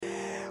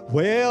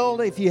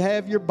Well, if you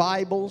have your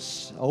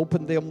Bibles,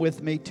 open them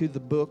with me to the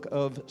book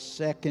of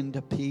 2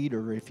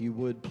 Peter, if you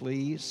would,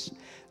 please.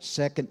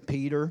 2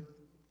 Peter.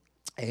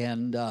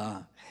 And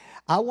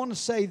I want to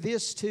say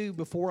this, too,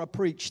 before I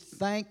preach.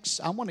 Thanks.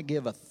 I want to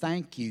give a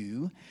thank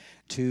you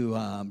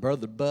to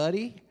Brother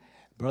Buddy,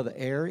 Brother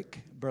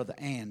Eric, Brother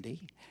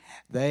Andy.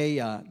 They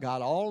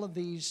got all of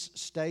these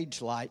stage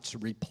lights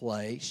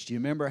replaced. You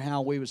remember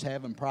how we was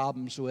having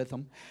problems with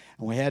them?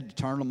 And we had to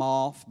turn them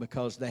off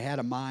because they had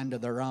a mind of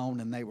their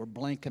own, and they were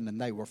blinking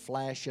and they were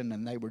flashing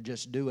and they were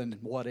just doing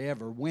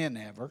whatever,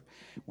 whenever.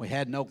 We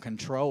had no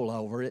control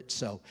over it,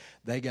 so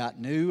they got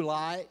new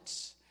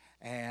lights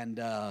and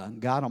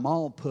got them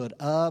all put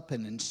up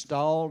and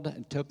installed.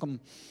 It took them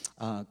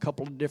a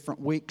couple of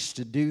different weeks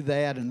to do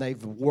that, and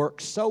they've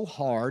worked so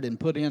hard and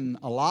put in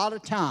a lot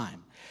of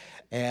time.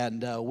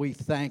 And we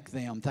thank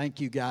them. Thank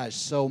you guys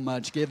so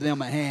much. Give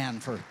them a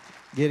hand for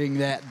getting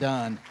that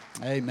done.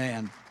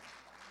 Amen.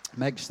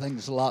 Makes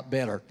things a lot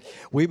better.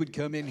 We would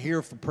come in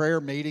here for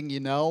prayer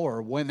meeting,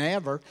 or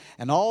whenever,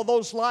 and all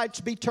those lights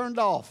be turned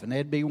off, and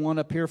there'd be one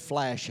up here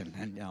flashing.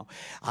 And,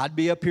 I'd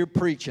be up here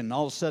preaching, and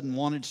all of a sudden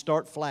one would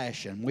start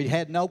flashing. We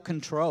had no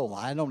control.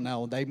 I don't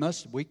know.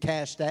 We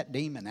cast that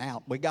demon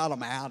out. We got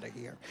them out of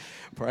here.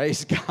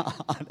 Praise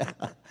God.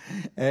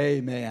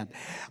 Amen.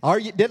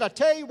 Did I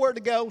tell you where to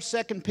go?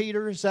 2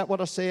 Peter, is that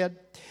what I said?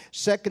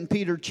 2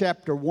 Peter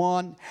chapter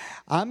 1.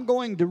 I'm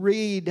going to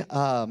read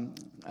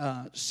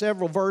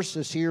several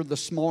verses here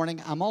this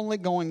morning. I'm only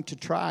going to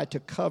try to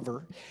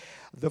cover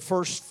the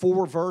first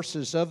 4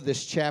 verses of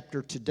this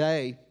chapter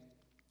today.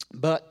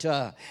 But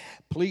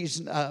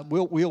please,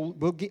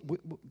 we'll get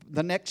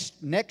the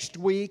next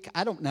week.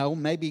 I don't know,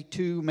 maybe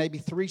 2, maybe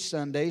 3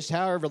 Sundays,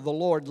 however the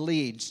Lord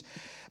leads.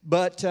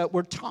 But I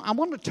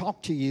want to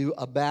talk to you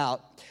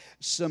about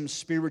some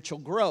spiritual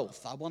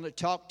growth. I want to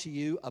talk to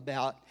you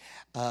about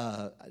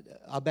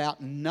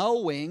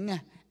knowing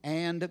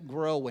and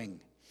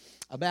growing,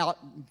 about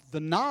the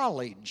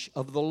knowledge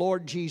of the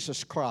Lord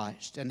Jesus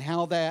Christ, and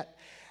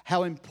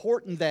how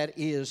important that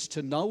is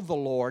to know the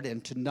Lord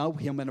and to know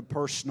Him in a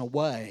personal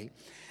way,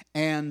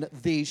 and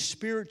the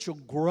spiritual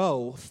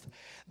growth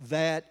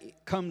that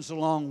comes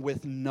along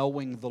with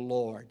knowing the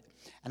Lord.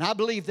 And I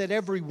believe that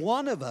every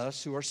one of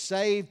us who are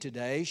saved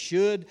today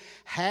should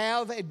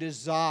have a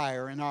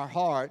desire in our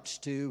hearts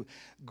to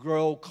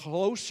grow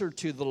closer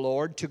to the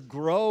Lord, to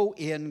grow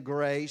in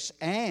grace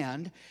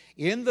and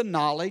in the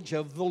knowledge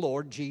of the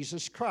Lord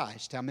Jesus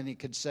Christ. How many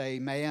could say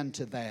amen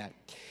to that?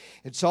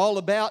 It's all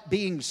about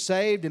being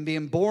saved and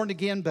being born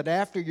again, but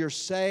after you're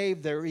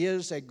saved, there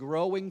is a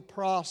growing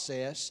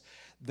process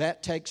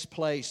that takes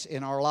place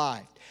in our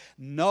life.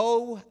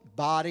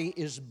 Nobody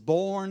is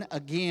born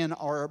again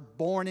or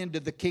born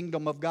into the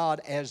kingdom of God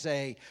as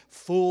a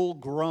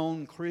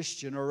full-grown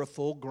Christian or a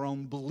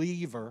full-grown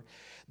believer.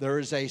 There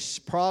is a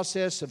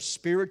process of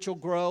spiritual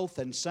growth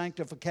and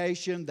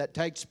sanctification that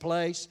takes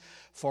place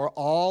for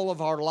all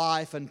of our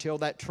life until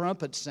that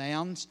trumpet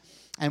sounds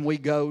and we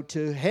go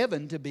to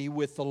heaven to be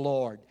with the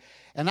Lord.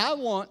 And I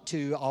want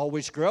to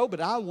always grow,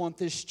 but I want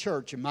this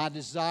church, and my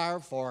desire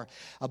for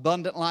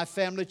Abundant Life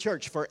Family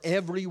Church, for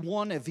every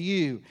one of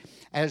you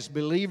as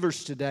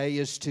believers today,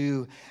 is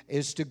to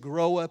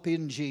grow up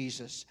in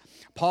Jesus.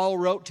 Paul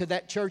wrote to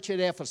that church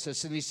at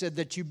Ephesus, and he said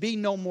that you be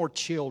no more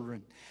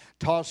children,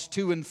 tossed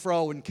to and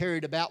fro and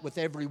carried about with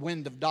every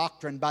wind of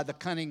doctrine by the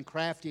cunning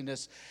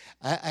craftiness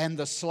and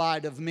the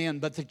sleight of men,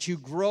 but that you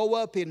grow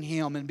up in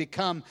Him and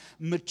become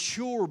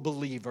mature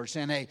believers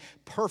and a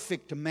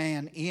perfect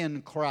man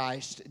in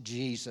Christ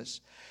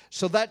Jesus.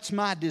 So that's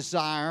my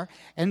desire,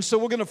 and so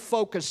we're going to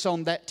focus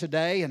on that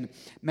today. And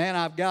man,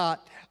 I've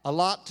got a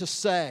lot to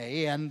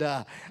say, and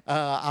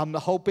I'm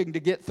hoping to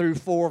get through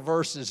 4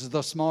 verses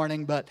this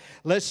morning, but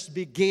let's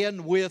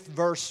begin with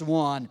verse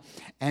 1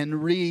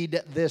 and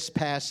read this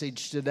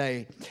passage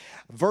today.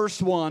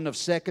 Verse 1 of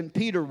 2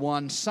 Peter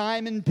 1,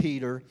 Simon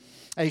Peter,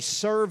 a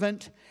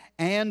servant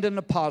and an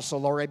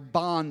apostle, or a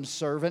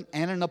bondservant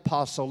and an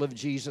apostle of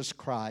Jesus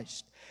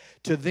Christ,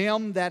 to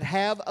them that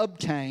have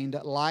obtained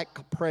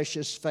like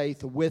precious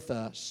faith with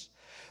us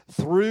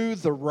through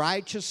the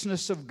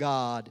righteousness of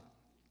God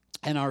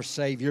and our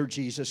Savior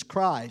Jesus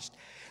Christ,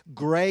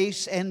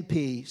 grace and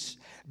peace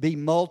be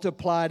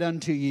multiplied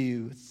unto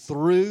you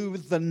through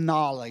the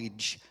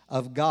knowledge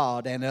of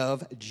God and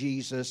of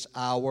Jesus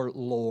our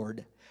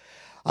Lord,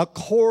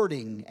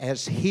 according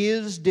as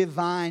His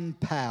divine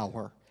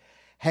power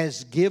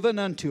has given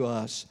unto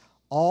us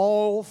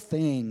all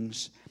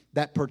things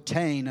that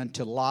pertain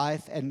unto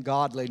life and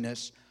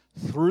godliness,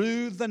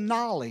 through the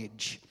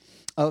knowledge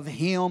of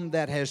Him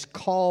that has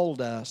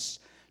called us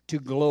to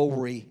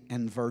glory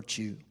and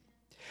virtue,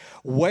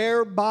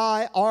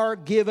 whereby are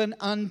given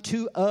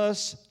unto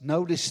us,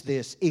 notice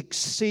this,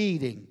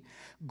 exceeding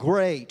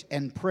great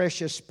and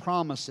precious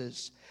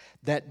promises,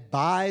 that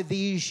by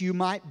these you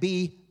might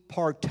be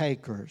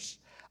partakers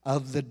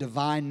of the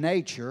divine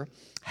nature,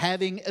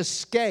 having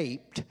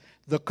escaped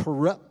the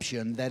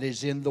corruption that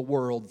is in the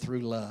world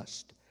through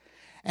lust.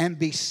 And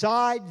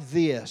beside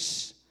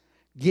this,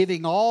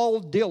 giving all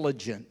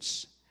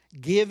diligence,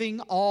 Giving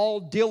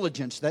all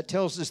diligence. That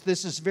tells us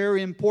this is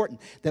very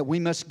important, that we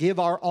must give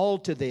our all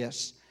to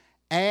this.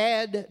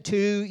 Add to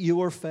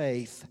your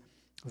faith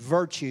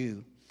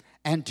virtue,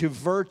 and to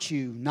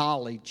virtue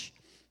knowledge,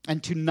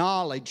 and to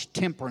knowledge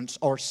temperance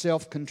or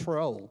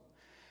self-control,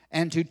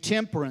 and to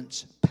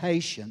temperance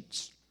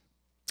patience,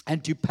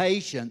 and to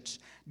patience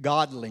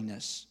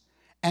godliness,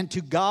 and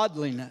to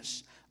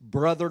godliness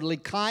brotherly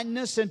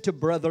kindness, and to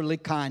brotherly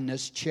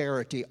kindness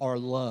charity or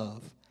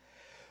love.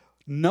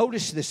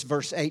 Notice this,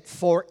 verse 8.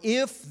 For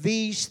if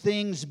these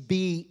things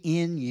be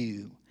in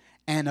you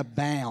and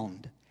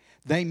abound,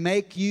 they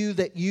make you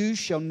that you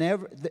shall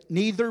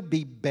neither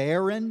be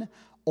barren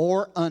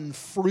or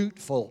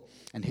unfruitful.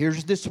 And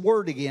here's this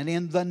word again,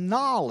 in the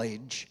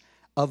knowledge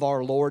of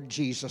our Lord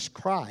Jesus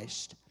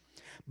Christ.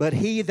 But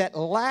he that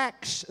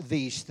lacks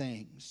these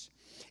things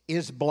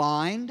is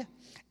blind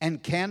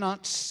and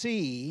cannot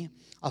see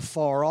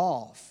afar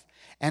off,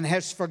 and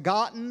has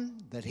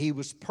forgotten that he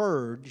was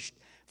purged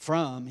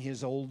from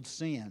his old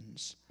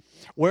sins.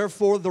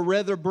 Wherefore the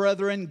rather,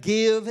 brethren,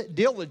 give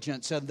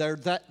diligence. And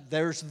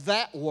there's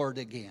that word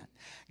again.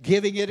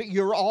 Giving it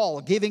your all,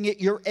 giving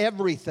it your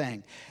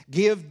everything.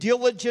 Give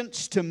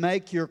diligence to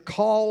make your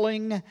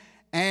calling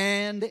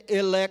and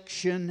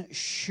election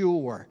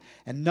sure.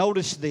 And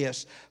notice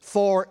this,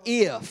 for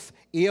if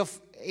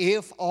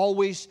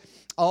always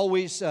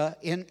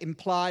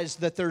implies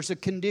that there's a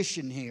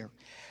condition here.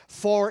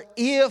 For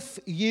if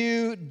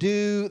you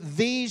do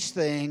these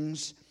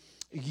things,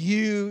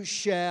 you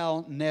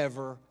shall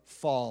never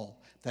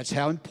fall. That's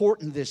how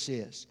important this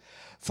is.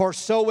 For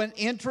so an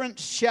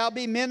entrance shall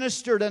be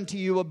ministered unto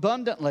you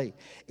abundantly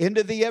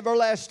into the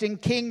everlasting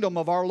kingdom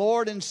of our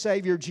Lord and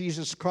Savior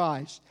Jesus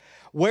Christ.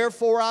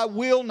 Wherefore I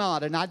will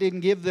not, and I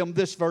didn't give them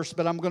this verse,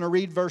 but I'm going to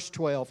read verse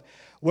 12.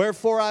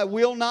 Wherefore I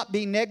will not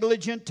be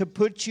negligent to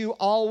put you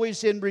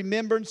always in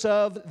remembrance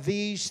of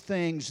these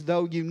things,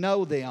 though you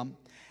know them,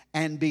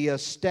 and be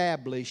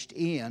established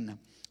in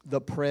the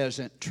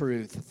present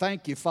truth.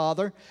 Thank you,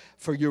 Father,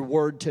 for your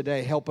word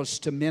today. Help us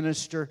to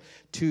minister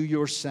to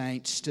your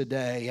saints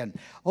today. And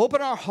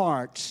open our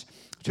hearts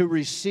to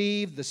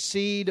receive the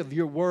seed of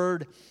your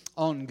word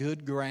on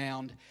good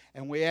ground.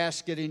 And we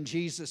ask it in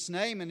Jesus'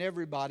 name. And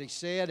everybody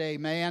said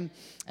amen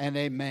and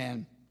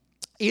amen.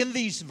 In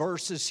these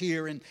verses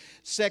here in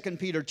 2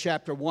 Peter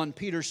chapter 1,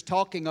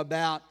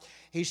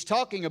 He's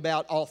talking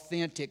about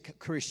authentic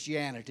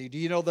Christianity. Do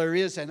you know there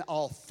is an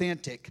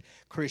authentic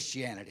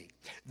Christianity?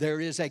 There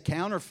is a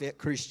counterfeit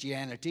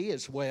Christianity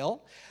as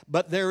well,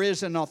 but there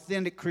is an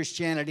authentic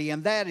Christianity,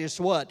 and that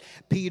is what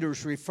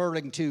Peter's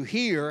referring to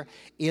here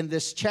in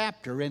this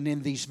chapter and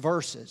in these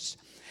verses.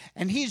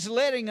 And he's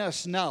letting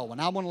us know, and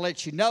I want to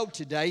let you know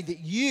today that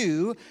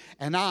you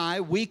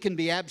and we can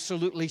be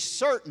absolutely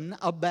certain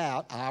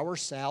about our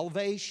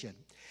salvation.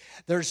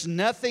 There's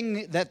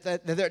nothing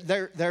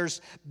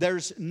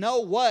there's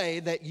no way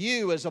that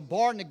you as a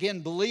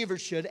born-again believer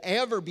should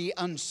ever be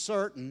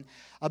uncertain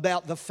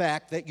about the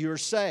fact that you're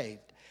saved.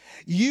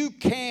 You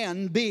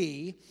can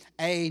be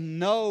a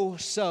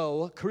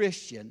no-so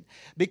Christian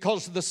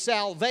because the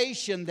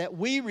salvation that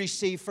we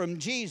receive from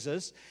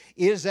Jesus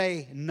is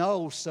a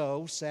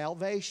no-so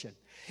salvation.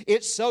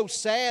 It's so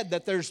sad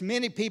that there's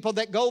many people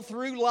that go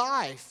through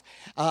life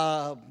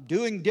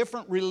doing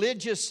different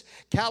religious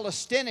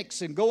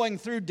calisthenics and going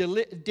through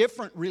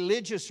different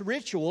religious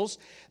rituals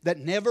that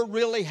never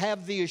really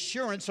have the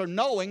assurance or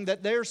knowing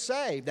that they're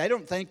saved. They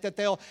don't think that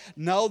they'll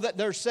know that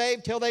they're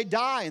saved till they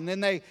die, and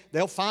then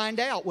they'll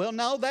find out. Well,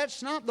 no,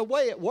 that's not the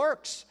way it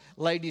works.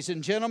 Ladies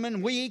and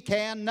gentlemen, we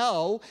can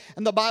know,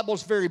 and the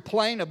Bible's very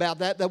plain about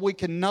that we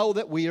can know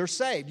that we are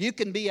saved. You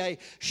can be a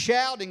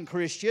shouting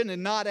Christian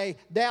and not a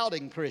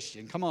doubting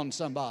Christian. Come on,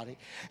 somebody.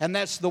 And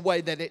that's the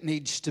way that it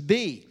needs to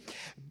be.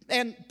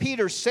 And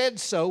Peter said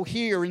so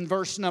here in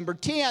verse number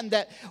 10,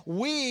 that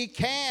we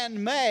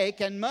can make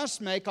and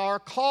must make our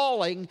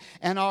calling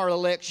and our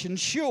election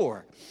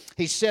sure.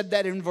 He said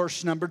that in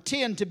verse number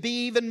 10, to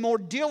be even more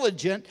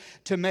diligent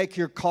to make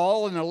your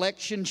call and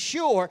election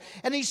sure.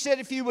 And he said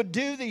if you would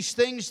do these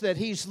things that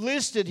he's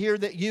listed here,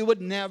 that you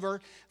would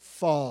never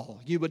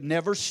fall. You would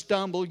never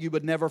stumble. You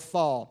would never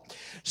fall.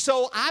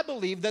 So I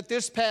believe that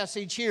this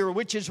passage here,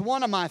 which is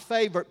one of my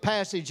favorite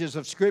passages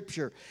of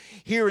Scripture,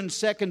 here in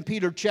 2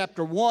 Peter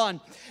chapter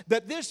 1,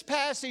 that this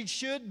passage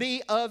should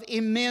be of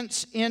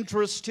immense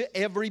interest to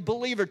every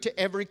believer, to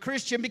every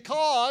Christian,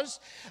 because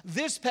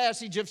this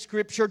passage of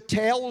Scripture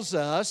tells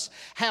us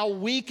how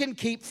we can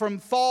keep from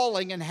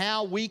falling and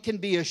how we can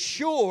be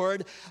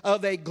assured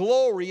of a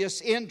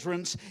glorious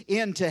entrance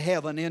into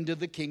heaven, into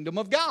the kingdom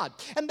of God.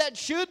 And that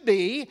should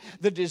be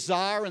the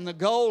desire and the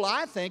goal,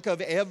 I think,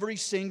 of every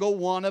single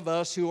one of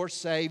us who are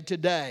saved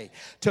today,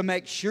 to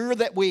make sure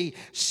that we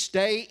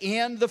stay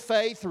in the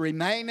faith,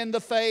 remain in the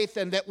faith,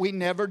 and that we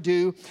never ever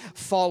do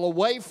fall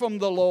away from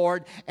the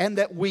Lord, and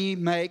that we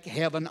make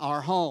heaven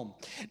our home.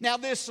 Now,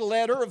 this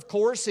letter, of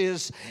course,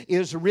 is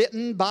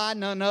written by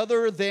none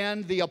other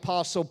than the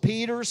Apostle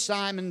Peter,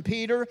 Simon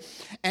Peter.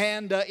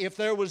 And if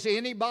there was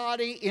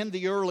anybody in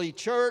the early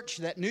church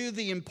that knew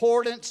the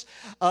importance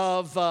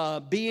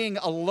of being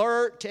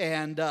alert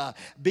and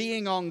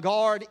being on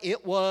guard,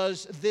 it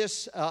was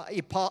this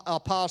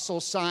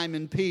Apostle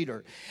Simon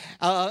Peter.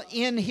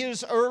 In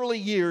his early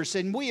years,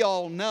 and we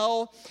all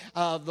know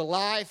the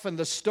life and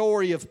the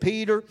story of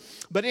Peter,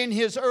 but in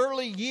his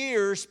early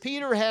years,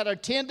 Peter had a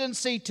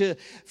tendency to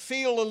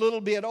feel a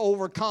little bit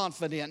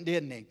overconfident,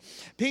 didn't he?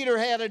 Peter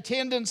had a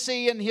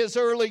tendency in his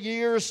early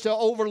years to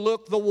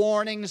overlook the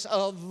warnings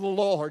of the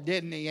Lord,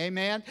 didn't he?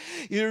 Amen?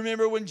 You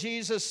remember when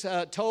Jesus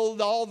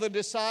told all the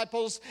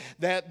disciples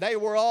that they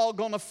were all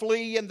going to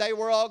flee and they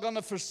were all going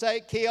to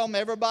forsake him.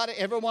 Every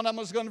one of them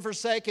was going to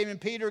forsake him. And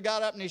Peter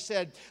got up and he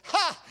said,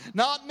 "Ha!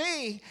 Not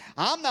me.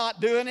 I'm not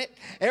doing it.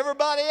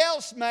 Everybody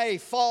else may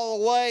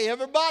fall away.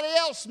 Everybody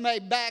else may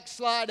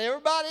backslide.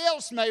 Everybody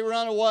else may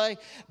run away.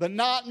 But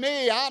not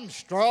me. I'm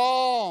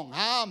strong.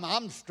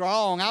 I'm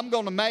strong. I'm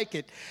going to make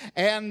it."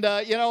 And,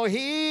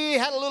 he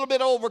had a little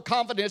bit of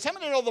overconfidence. How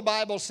many know the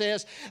Bible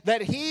says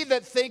that he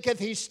that thinketh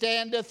he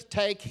standeth,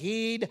 take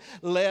heed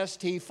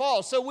lest he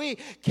fall? So we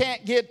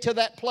can't get to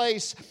that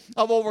place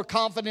of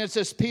overconfidence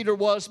as Peter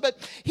was. But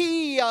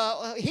he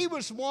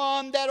was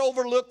one that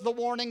overlooked the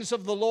warnings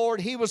of the Lord.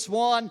 He was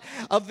one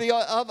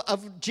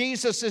of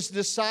Jesus'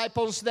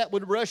 disciples that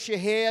would rush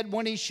ahead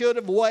when he should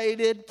have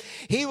waited.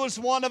 He was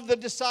one of the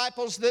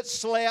disciples that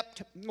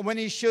slept when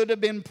he should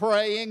have been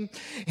praying.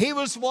 He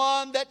was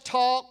one that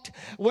talked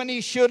when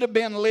he should have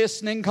been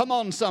listening. Come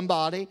on,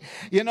 somebody.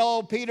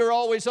 Peter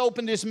always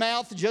opened his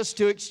mouth just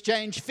to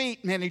exchange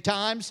feet many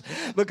times,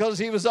 because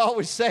he was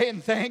always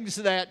saying things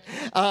that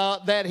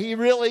he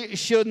really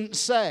shouldn't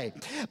say.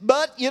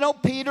 But,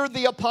 Peter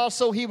the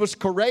apostle, he was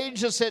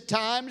courageous at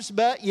times,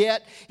 but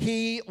yet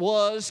he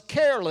was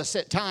careless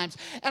at times.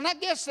 And I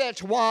guess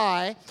that's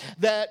why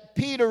that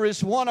Peter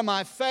is one of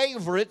my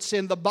favorites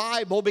in the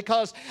Bible,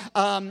 because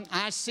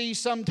I see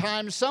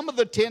sometimes some of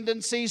the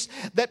tendencies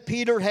that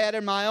Peter had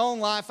in my own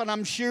life, and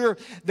I'm sure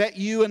that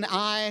you and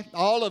I,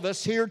 all of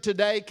us here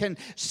today, can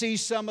see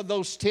some of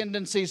those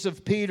tendencies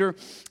of Peter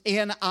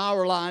in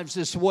our lives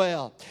as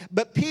well.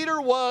 But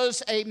Peter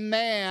was a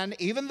man,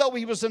 even though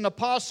he was an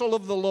apostle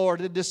of the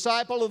Lord, a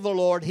disciple of the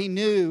Lord, he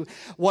knew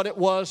what it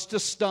was to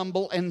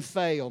stumble and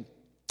fail.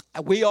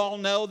 We all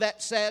know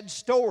that sad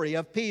story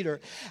of Peter,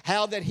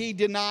 how that he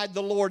denied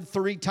the Lord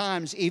 3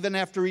 times, even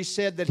after he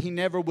said that he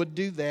never would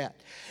do that.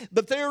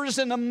 But there is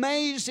an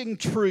amazing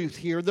truth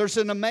here. There's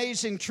an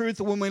amazing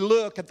truth when we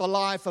look at the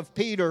life of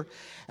Peter,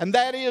 and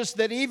that is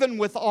that even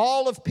with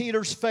all of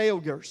Peter's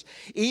failures,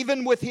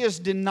 even with his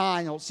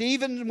denials,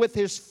 even with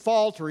his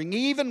faltering,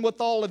 even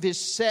with all of his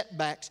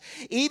setbacks,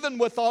 even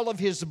with all of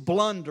his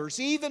blunders,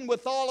 even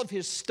with all of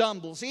his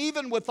stumbles,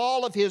 even with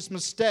all of his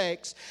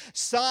mistakes,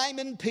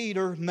 Simon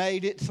Peter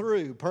made it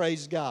through.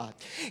 Praise God.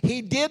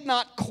 He did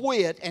not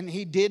quit and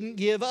he didn't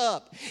give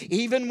up.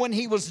 Even when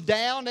he was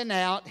down and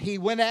out, he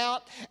went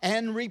out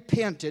and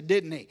repented,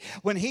 didn't he?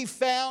 When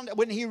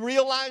he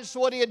realized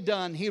what he had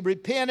done, he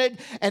repented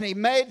and he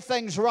made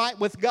things right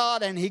with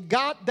God, and he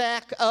got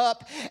back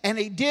up and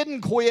he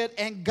didn't quit,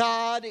 and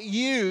God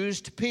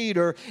used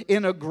Peter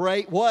in a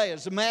great way.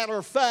 As a matter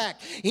of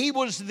fact, he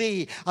was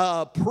the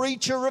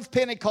preacher of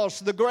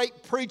Pentecost, the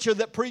great preacher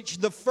that preached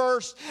the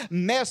first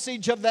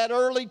message of that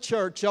early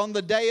church on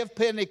the day of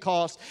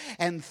Pentecost,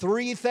 and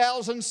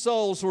 3,000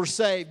 souls were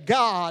saved.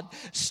 God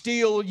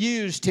still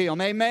used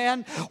him.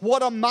 Amen.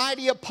 What a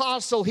mighty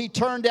apostle he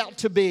turned out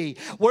to be,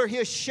 where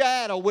his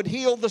shadow would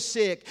heal the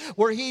sick,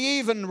 where he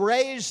even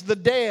raised the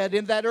dead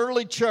in that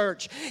early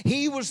church.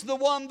 He was the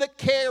one that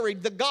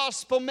carried the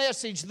gospel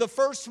message, the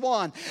first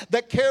one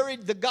that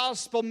carried the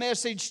gospel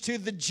message to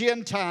the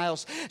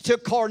Gentiles, to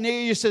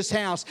Cornelius'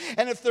 house.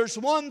 And if there's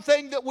one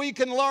thing that we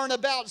can learn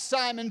about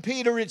Simon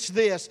Peter, it's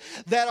this: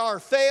 that our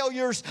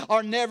failures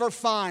are never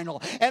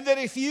final. And that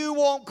if you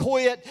won't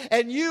quit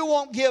and you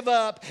won't give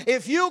up,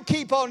 if you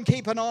keep on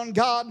keeping on,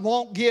 God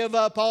won't give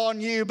up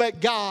on you,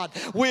 but God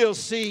will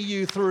see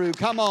you through.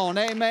 Come on,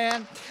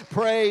 amen.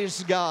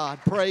 Praise God,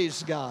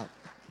 praise God.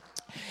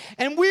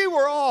 And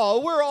we're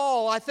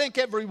all, I think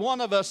every one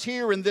of us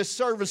here in this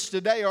service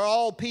today are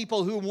all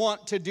people who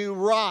want to do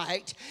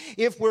right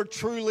if we're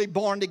truly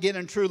born again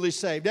and truly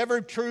saved.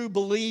 Every true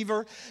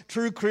believer,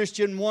 true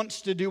Christian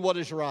wants to do what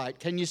is right.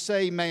 Can you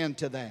say amen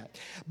to that?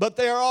 But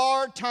there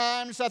are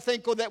times, I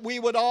think, that we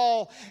would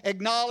all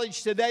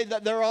acknowledge today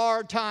that there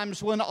are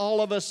times when all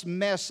of us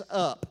mess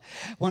up,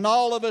 when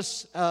all of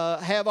us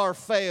have our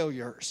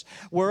failures.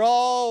 We're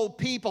all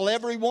people,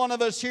 every one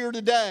of us here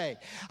today.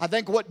 I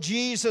think what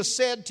Jesus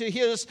said to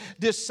his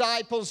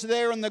disciples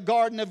there in the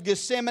Garden of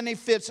Gethsemane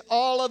fits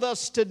all of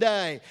us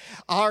today.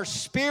 Our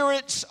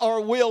spirits are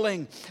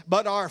willing,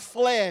 but our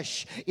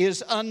flesh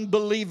is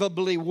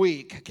unbelievably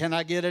weak. Can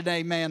I get an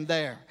amen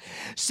there?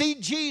 See,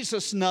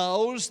 Jesus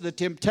knows the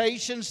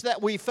temptations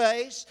that we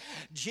face.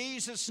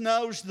 Jesus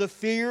knows the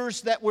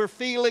fears that we're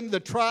feeling, the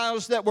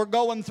trials that we're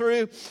going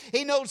through.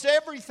 He knows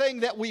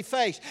everything that we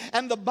face.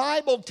 And the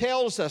Bible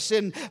tells us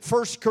in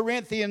 1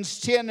 Corinthians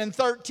 10 and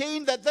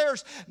 13 that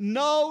there's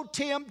no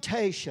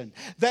temptation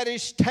that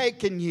is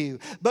taken you,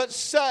 but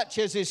such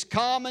as is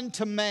common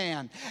to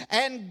man.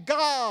 And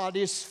God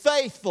is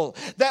faithful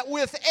that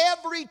with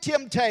every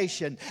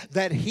temptation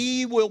that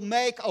He will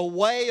make a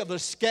way of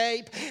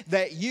escape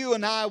that you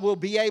and I will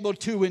be able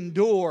to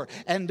endure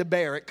and to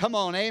bear it. Come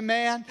on,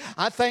 amen?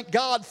 I thank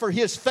God for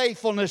His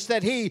faithfulness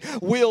that He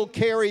will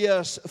carry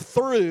us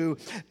through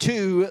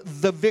to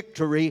the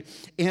victory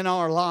in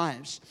our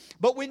lives.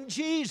 But when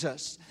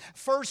Jesus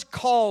first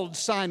called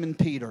Simon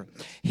Peter,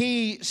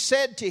 He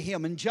said to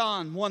him in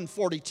John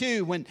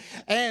 1:42, when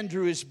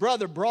Andrew, his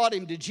brother, brought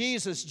him to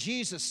Jesus,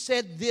 Jesus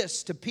said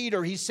this to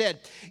Peter. He said,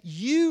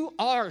 "You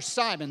are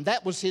Simon."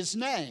 That was his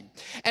name.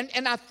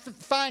 And I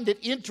find it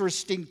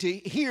interesting to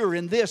hear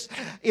in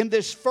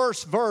this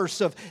first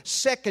verse of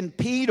 2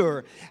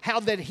 Peter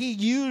how that he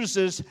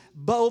uses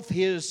both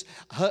his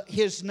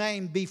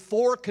name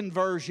before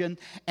conversion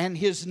and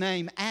his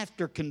name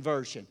after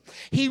conversion.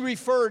 He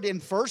referred in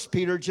 1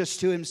 Peter just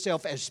to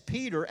himself as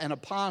Peter, an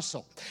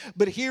apostle.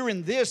 But here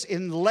in this,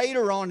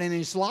 later on in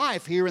his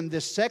life, here in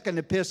this second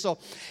epistle,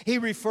 he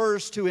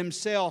refers to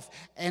himself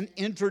and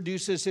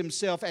introduces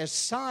himself as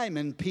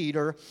Simon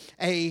Peter,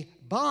 a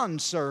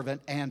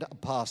bondservant and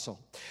apostle.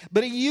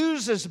 But he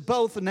uses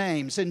both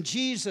names. And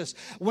Jesus,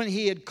 when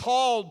He had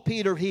called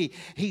Peter, he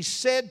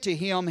said to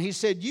him, He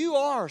said, "You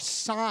are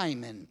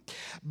Simon,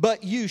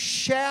 but you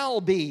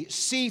shall be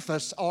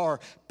Cephas," or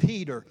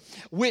Peter,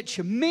 which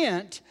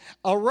meant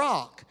a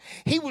rock.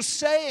 He was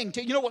saying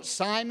you know what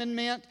Simon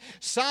meant?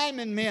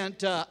 Simon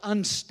meant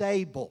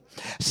unstable.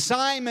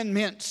 Simon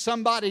meant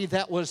somebody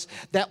that was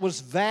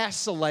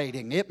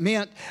vacillating. It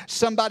meant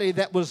somebody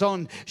that was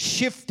on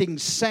shifting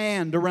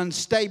sand or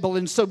unstable.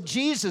 And so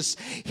Jesus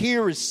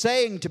here is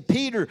saying to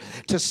Peter,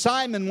 to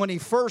Simon when he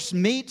first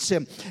meets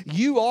him,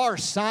 "You are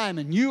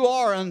Simon, you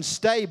are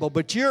unstable,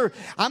 but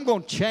I'm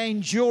going to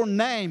change your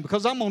name,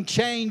 because I'm going to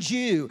change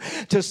you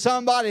to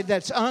somebody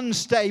that's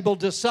unstable,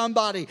 to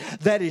somebody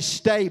that is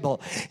stable."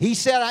 He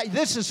said,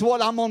 "This is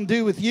what I'm going to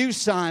do with you,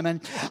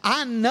 Simon.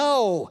 I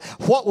know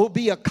what will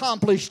be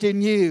accomplished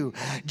in you."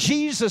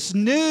 Jesus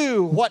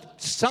knew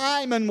what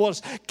Simon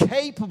was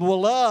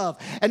capable of,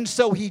 and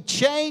so He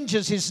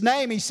changes his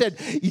name. He said,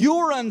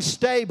 "You're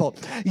unstable,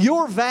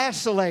 you're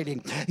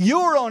vacillating,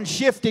 you're on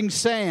shifting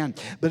sand,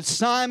 but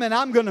Simon,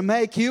 I'm going to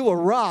make you a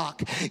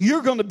rock.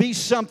 You're going to be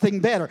something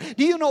better."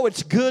 Do you know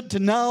it's good to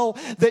know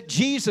that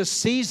Jesus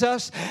sees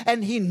us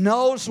and He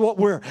knows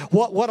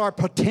what our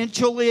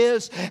potential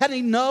is, and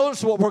He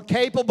knows what we're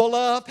capable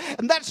of,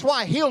 and that's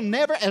why He'll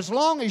never, as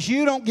long as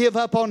you don't give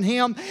up on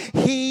Him,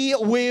 He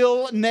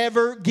will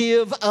never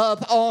give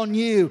up on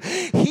you.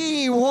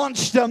 He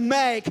wants to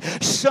make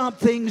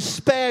something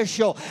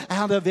special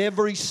out of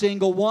every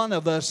single one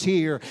of us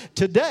here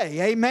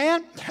today.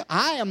 Amen?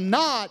 I am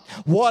not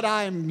what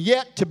I'm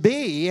yet to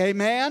be.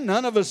 Amen?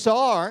 None of us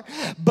are.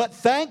 But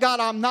thank God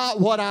I'm not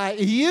what I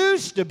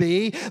used to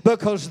be,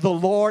 because the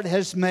Lord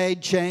has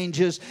made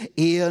changes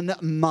in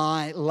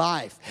my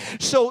life.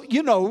 So,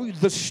 you know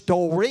the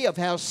story of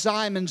how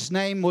Simon's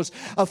name was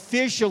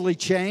officially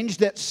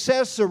changed at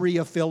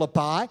Caesarea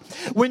Philippi,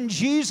 when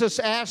Jesus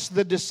asked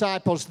the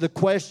disciples the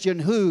question,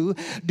 "Who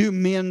do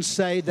men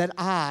say that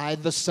I,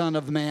 the Son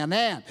of Man,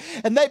 am?"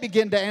 And they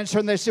begin to answer,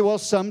 and they say, "Well,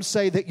 some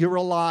say that you're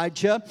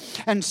Elijah,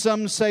 and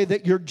some say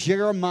that you're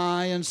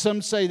Jeremiah, and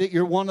some say that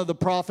you're one of the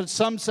prophets,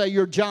 some say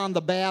you're John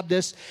the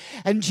Baptist."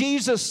 And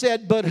Jesus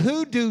said, "But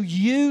who do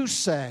you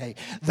say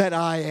that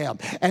I am?"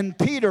 And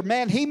Peter,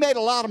 man, he made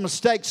a lot of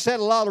mistakes, said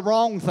a lot of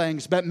wrong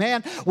things, but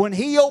man, when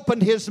he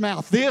opened his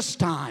mouth this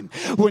time,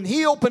 when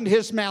he opened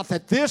his mouth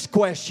at this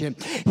question,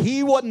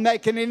 he wasn't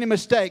making any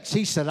mistakes.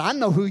 He said, "I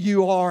know who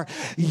you are.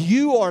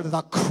 You are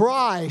the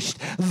Christ,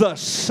 the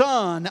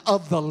Son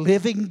of the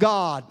living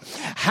God."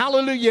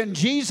 Hallelujah. And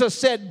Jesus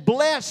said,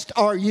 "Blessed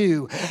are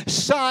you,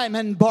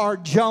 Simon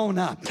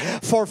Bar-Jonah,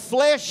 for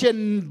flesh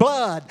and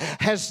blood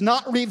has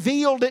not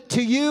revealed it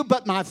to you,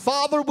 but my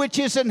Father which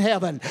is in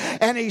heaven."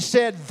 And He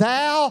said,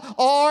 "Thou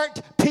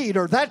art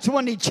Peter." That's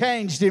when He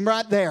changed him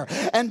right there.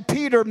 And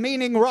Peter,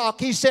 meaning rock,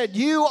 He said,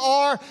 "You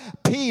are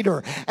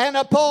Peter, and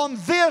upon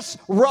this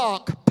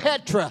rock,"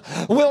 Petra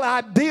will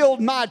I build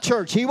my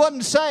church. He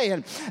wasn't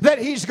saying that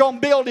he's going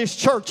to build his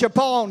church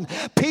upon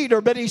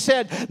Peter, but he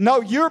said,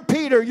 no, you're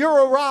Peter,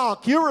 you're a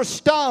rock, you're a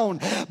stone,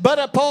 but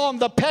upon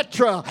the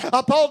Petra,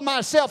 upon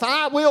myself,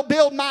 I will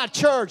build my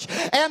church,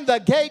 and the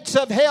gates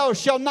of hell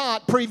shall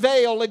not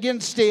prevail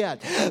against it.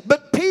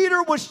 But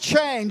Peter was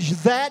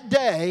changed that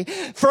day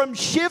from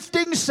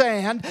shifting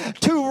sand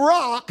to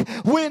rock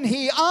when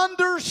he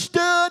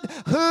understood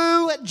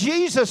who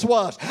Jesus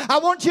was. I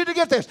want you to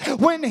get this.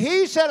 When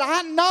he said,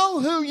 I know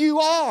who you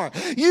are.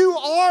 You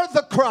are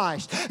the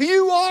Christ.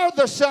 You are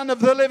the Son of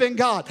the living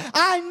God.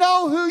 I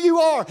know who you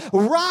are.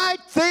 Right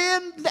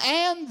then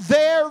and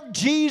there,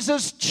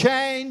 Jesus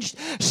changed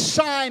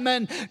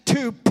Simon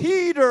to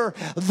Peter,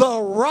 the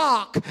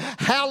rock.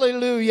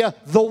 Hallelujah.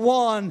 The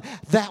one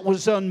that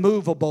was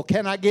unmovable.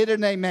 Can I get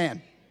an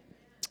amen?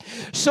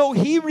 So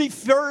he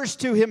refers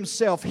to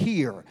himself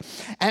here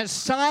as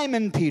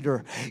Simon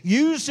Peter,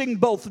 using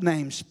both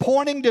names,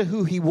 pointing to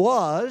who he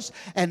was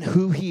and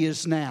who he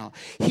is now.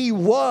 He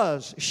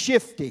was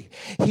shifty.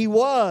 He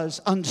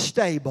was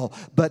unstable,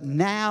 but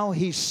now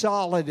he's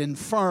solid and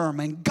firm,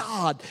 and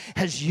God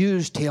has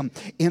used him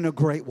in a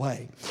great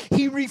way.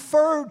 He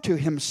referred to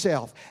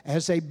himself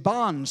as a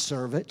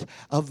bondservant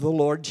of the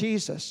Lord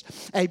Jesus,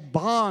 a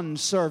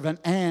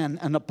bondservant and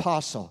an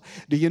apostle.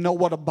 Do you know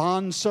what a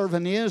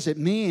bondservant is? It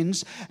means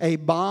a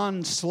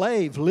bond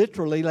slave,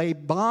 literally a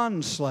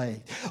bond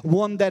slave,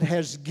 one that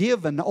has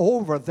given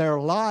over their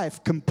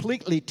life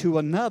completely to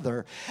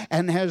another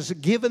and has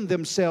given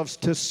themselves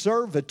to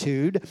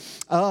servitude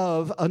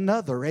of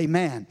another.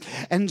 Amen.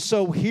 And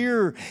so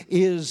here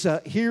is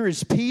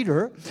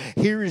Peter.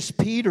 Here is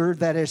Peter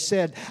that has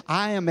said,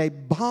 I am a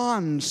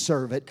bond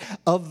servant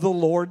of the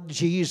Lord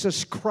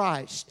Jesus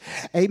Christ.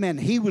 Amen.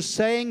 He was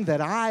saying that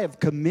I have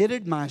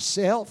committed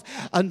myself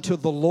unto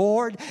the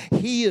Lord.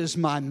 He is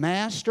my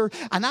master.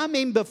 And I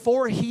mean,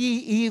 before he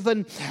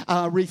even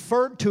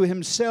referred to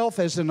himself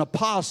as an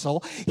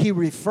apostle, he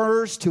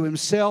refers to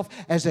himself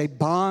as a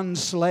bond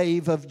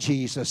slave of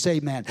Jesus.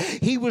 Amen.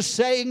 He was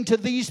saying to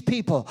these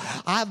people,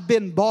 I've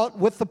been bought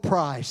with the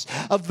price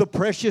of the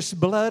precious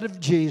blood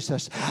of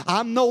Jesus.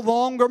 I'm no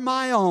longer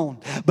my own,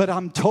 but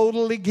I'm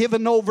totally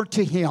given over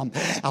to him.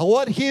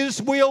 What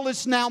his will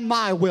is now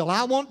my will.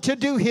 I want to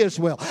do his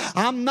will.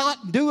 I'm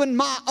not doing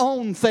my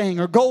own thing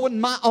or going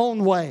my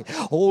own way.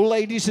 Oh,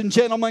 ladies and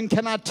gentlemen,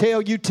 can I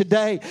tell you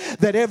today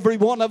that every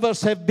one of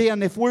us have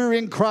been, if we're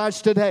in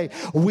Christ today,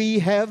 we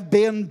have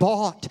been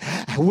bought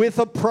with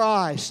a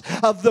price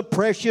of the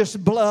precious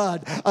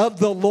blood of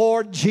the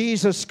Lord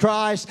Jesus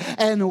Christ,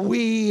 and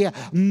we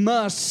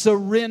must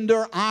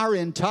surrender our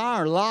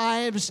entire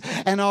lives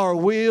and our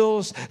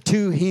wills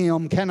to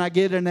him. Can I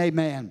get an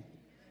amen?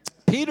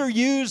 Peter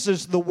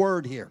uses the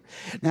word here.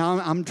 Now,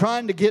 I'm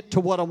trying to get to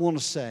what I want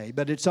to say,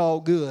 but it's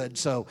all good,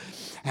 so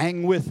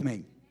hang with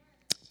me.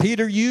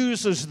 Peter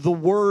uses the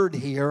word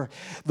here,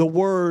 the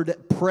word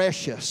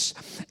precious,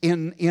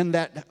 in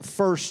that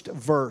first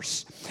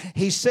verse.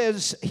 He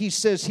says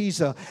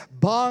he's a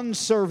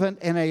bondservant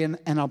and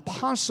an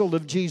apostle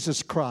of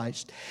Jesus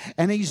Christ.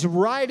 And he's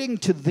writing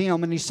to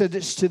them, and he said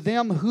it's to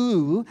them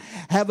who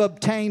have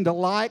obtained a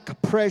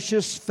like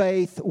precious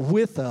faith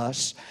with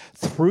us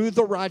through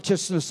the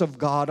righteousness of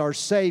God our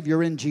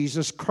Savior in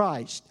Jesus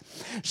Christ.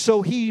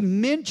 So he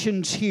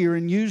mentions here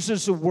and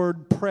uses the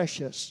word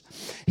precious.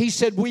 He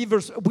said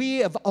we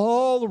have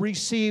all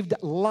received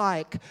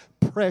like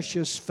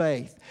precious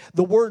faith.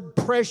 The word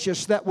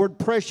precious, that word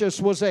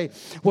precious was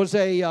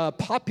a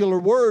popular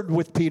word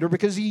with Peter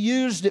because he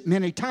used it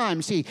many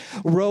times. He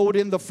wrote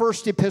in the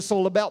first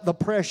epistle about the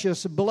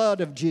precious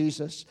blood of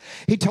Jesus.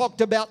 He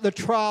talked about the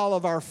trial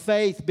of our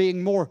faith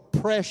being more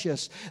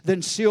precious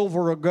than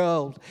silver or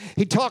gold.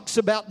 He talks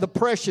about the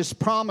precious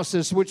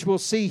promises, which we'll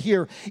see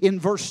here in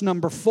verse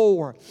number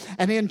 4.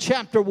 And in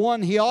chapter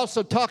 1, he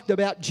also talked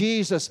about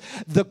Jesus,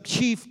 the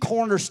chief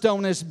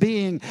cornerstone, as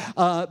being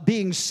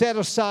set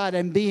aside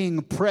and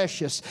being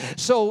precious.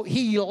 So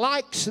he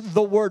likes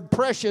the word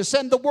precious,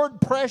 and the word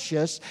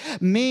precious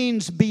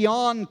means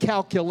beyond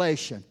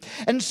calculation.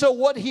 And so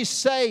what he's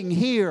saying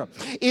here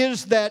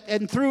is that,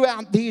 and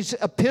throughout these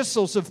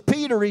epistles of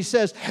Peter, he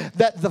says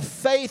that the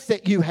faith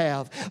that you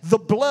have, the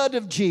blood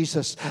of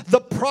Jesus,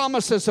 the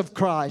promises of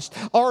Christ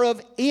are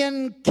of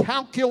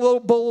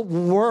incalculable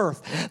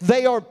worth.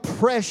 They are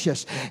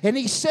precious. And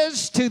he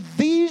says to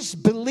these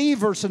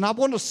believers, and I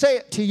want to say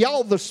it to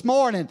y'all this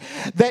morning,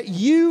 that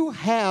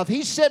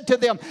he said to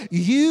them,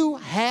 you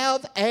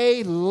have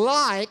a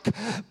like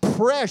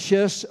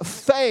precious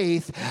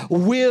faith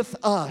with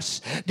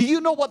us. Do you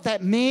know what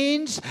that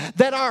means?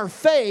 That our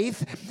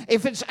faith,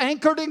 if it's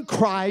anchored in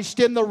Christ,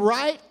 in the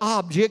right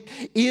object,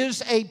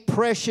 is a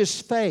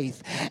precious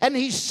faith. And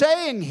he's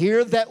saying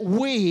here that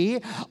we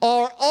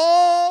are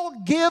all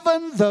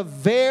given the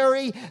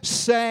very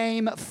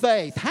same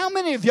faith. How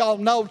many of y'all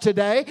know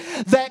today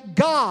that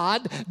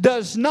God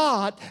does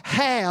not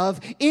have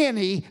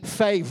any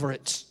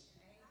favorites?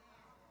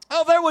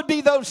 Oh, there would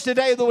be those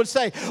today that would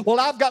say, well,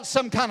 I've got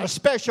some kind of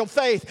special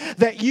faith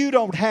that you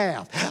don't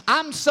have.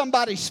 I'm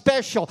somebody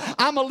special.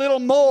 I'm a little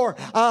more,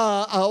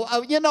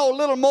 a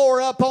little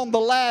more up on the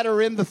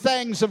ladder in the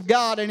things of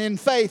God and in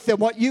faith than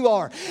what you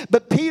are.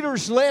 But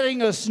Peter's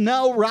letting us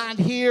know right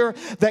here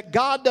that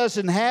God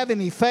doesn't have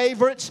any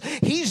favorites.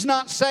 He's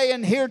not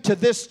saying here to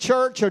this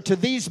church or to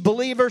these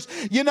believers,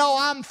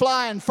 I'm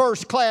flying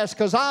first class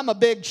because I'm a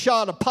big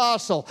shot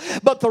apostle,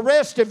 but the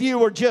rest of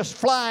you are just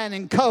flying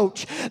in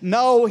coach.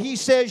 No, he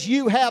says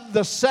you have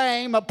the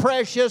same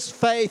precious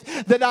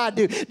faith that I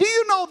do. Do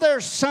you know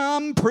there's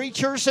some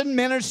preachers and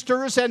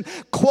ministers and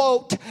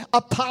quote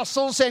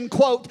apostles and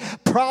quote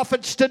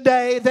prophets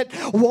today that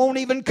won't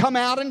even come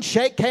out and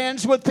shake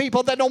hands with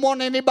people? They don't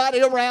want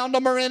anybody around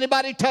them or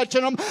anybody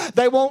touching them.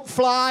 They won't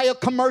fly a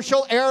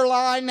commercial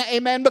airline,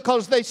 amen,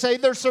 because they say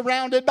they're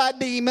surrounded by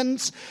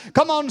demons.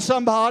 Come on,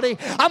 somebody.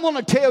 I'm going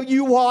to tell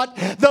you what,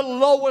 the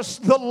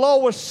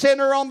lowest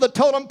sinner on the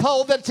totem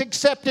pole that's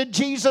accepted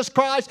Jesus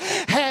Christ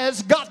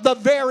has got the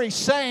very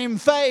same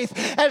faith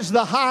as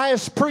the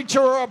highest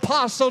preacher or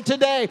apostle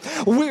today.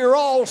 We're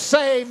all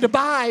saved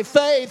by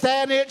faith,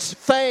 and it's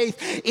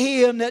faith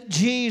in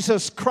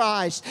Jesus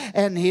Christ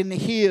and in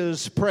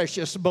His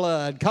precious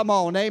blood. Come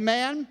on,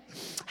 amen?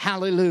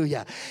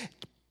 Hallelujah.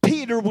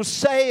 Peter was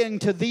saying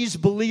to these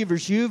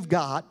believers, you've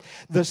got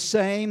the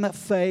same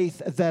faith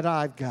that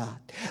I've got.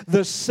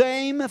 The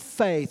same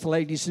faith,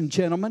 ladies and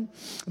gentlemen,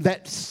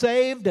 that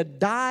saved a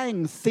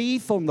dying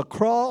thief on the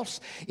cross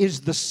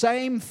is the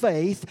same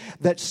faith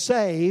that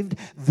saved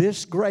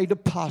this great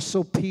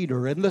apostle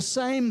Peter, and the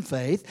same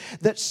faith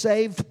that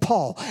saved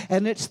Paul.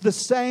 And it's the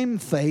same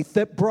faith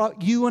that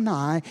brought you and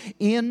I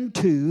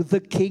into the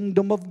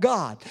kingdom of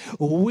God.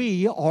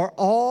 We are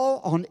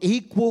all on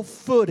equal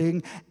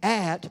footing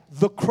at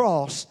the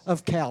cross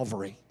of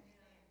Calvary.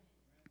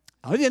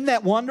 Oh, isn't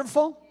that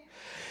wonderful?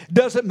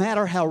 Doesn't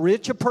matter how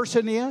rich a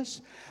person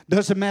is.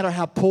 Doesn't matter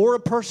how poor a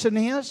person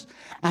is.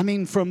 I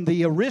mean, from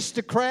the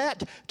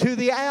aristocrat to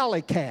the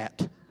alley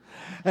cat.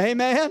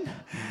 Amen?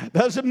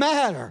 Doesn't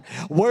matter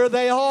where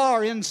they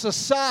are in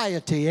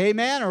society,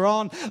 amen, or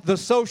on the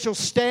social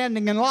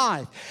standing in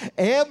life.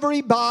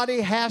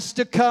 Everybody has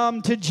to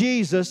come to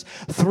Jesus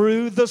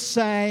through the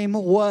same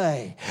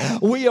way.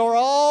 We are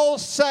all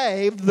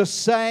saved the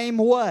same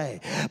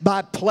way,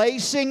 by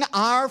placing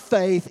our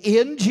faith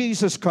in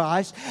Jesus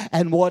Christ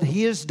and what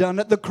He has done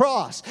at the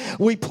cross.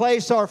 We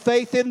place our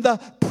faith in the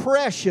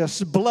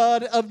precious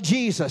blood of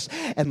Jesus.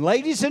 And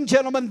ladies and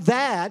gentlemen,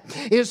 that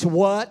is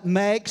what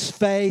makes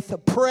faith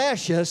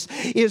precious,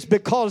 is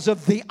because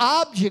of the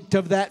object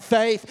of that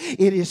faith.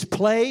 It is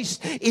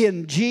placed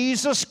in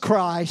Jesus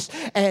Christ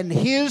and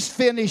His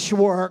finished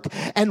work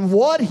and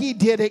what He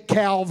did at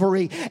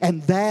Calvary,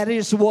 and that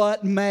is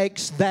what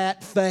makes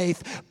that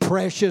faith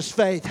precious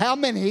faith. How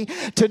many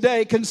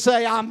today can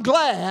say, I'm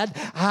glad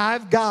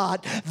I've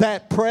got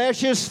that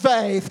precious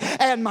faith,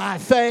 and my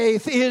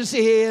faith is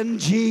in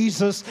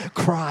Jesus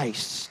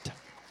Christ?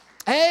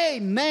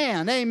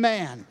 Amen,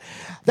 amen.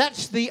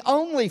 That's the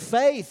only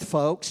faith,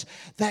 folks,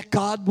 that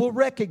God will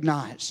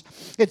recognize.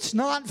 It's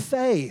not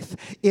faith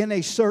in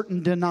a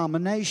certain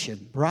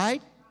denomination,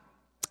 right?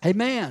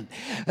 Amen.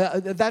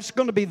 That's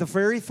going to be the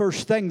very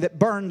first thing that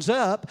burns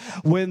up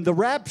when the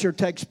rapture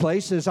takes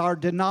place, is our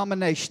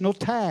denominational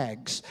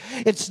tags.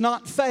 It's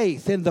not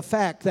faith in the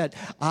fact that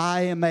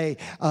I am a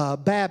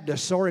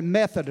Baptist or a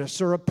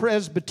Methodist or a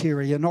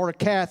Presbyterian or a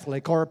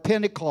Catholic or a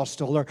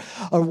Pentecostal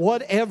or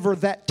whatever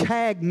that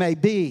tag may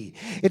be.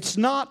 It's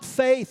not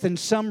faith in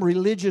some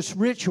religious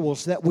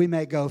rituals that we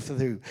may go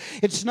through.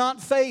 It's not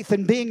faith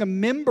in being a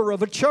member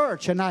of a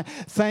church. And I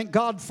thank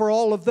God for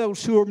all of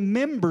those who are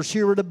members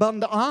here at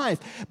Abundant Life.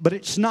 But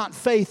it's not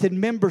faith in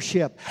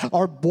membership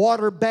or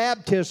water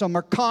baptism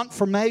or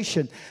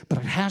confirmation. But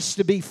it has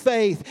to be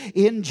faith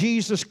in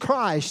Jesus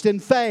Christ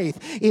and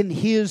faith in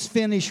His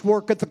finished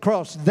work at the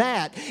cross.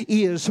 That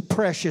is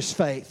precious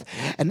faith.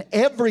 And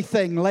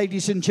everything,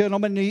 ladies and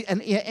gentlemen,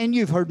 and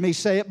you've heard me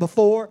say it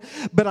before,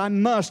 but I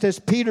must, as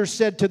Peter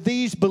said to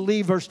these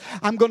believers,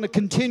 I'm going to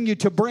continue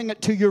to bring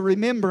it to your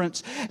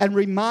remembrance and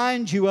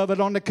remind you of it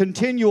on a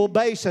continual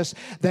basis,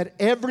 that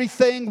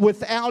everything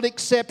without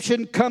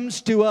exception comes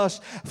to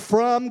us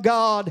from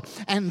God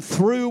and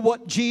through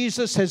what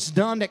Jesus has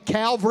done at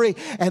Calvary,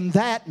 and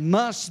that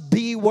must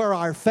be where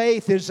our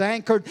faith is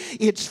anchored.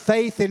 It's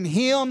faith in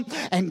Him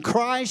and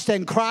Christ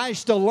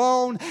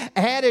alone,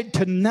 added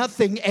to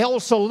nothing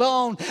else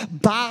alone,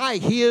 by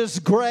His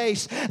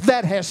grace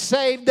that has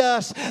saved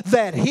us,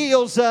 that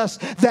heals us,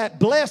 that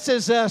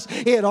blesses us.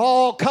 It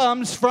all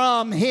comes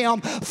from Him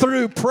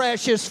through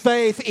precious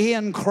faith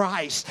in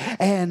Christ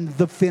and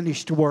the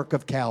finished work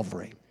of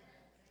Calvary.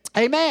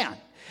 Amen.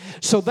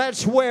 So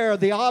that's where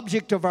the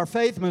object of our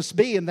faith must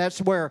be, and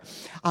that's where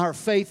our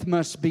faith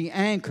must be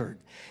anchored.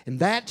 And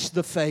that's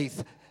the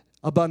faith,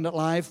 Abundant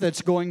Life,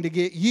 that's going to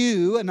get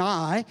you and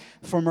I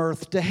from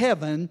earth to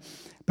heaven,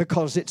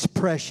 because it's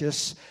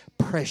precious,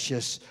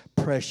 precious,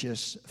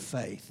 precious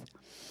faith.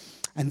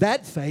 And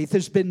that faith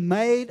has been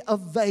made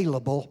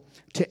available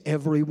to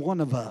every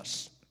one of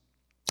us.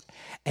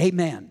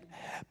 Amen.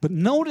 But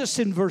notice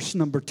in verse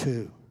number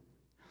 2.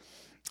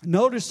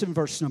 Notice in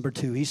verse number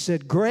 2, he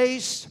said,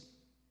 grace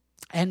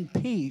and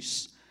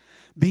peace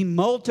be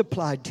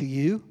multiplied to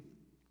you.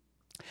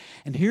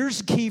 And here's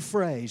the key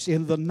phrase,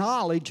 in the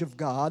knowledge of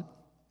God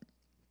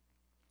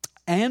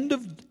and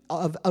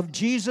of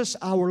Jesus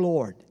our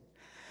Lord.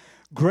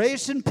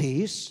 Grace and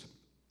peace,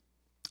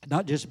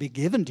 not just be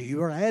given to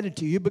you or added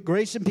to you, but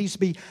grace and peace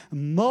be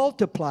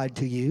multiplied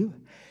to you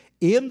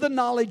in the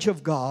knowledge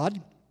of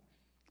God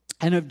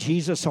and of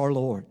Jesus our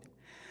Lord.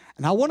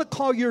 And I want to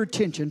call your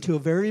attention to a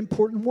very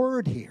important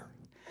word here,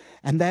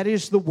 and that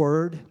is the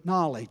word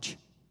knowledge.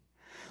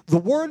 The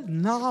word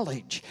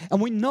knowledge,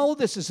 and we know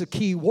this is a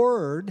key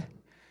word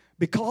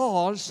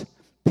because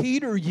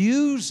Peter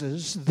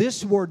uses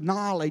this word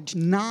knowledge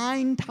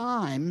 9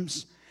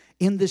 times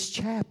in this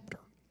chapter.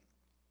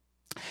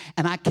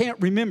 And I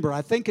can't remember,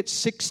 I think it's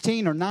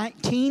 16 or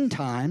 19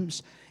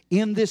 times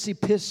in this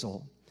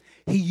epistle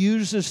he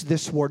uses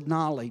this word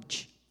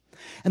knowledge.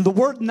 And the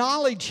word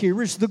knowledge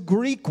here is the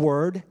Greek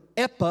word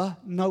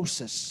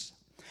epignosis.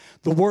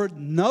 The word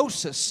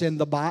gnosis in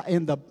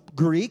the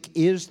Greek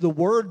is the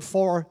word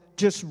for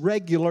just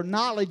regular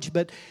knowledge,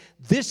 but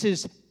this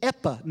is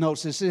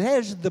epignosis. It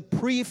has the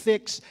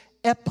prefix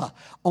epi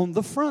on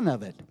the front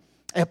of it.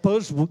 Epi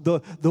is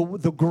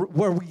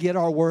where we get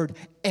our word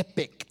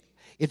epic.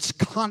 It's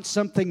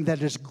something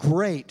that is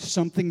great,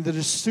 something that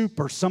is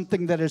super,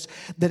 something that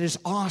is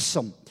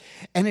awesome.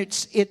 And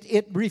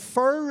it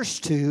refers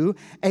to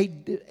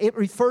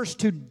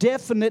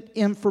definite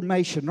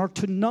information, or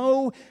to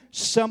know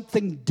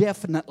something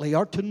definitely,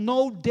 or to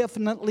know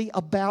definitely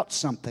about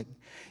something.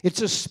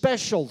 It's a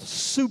special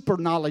super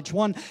knowledge.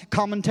 One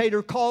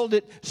commentator called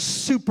it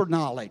super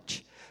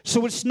knowledge.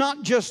 So it's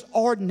not just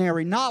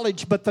ordinary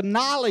knowledge, but the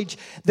knowledge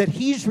that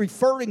he's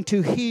referring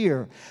to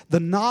here, the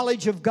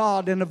knowledge of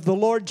God and of the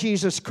Lord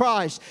Jesus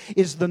Christ,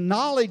 is the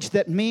knowledge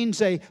that means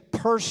a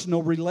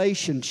personal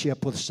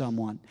relationship with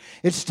someone.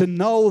 It's to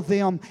know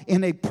them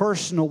in a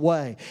personal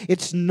way.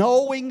 It's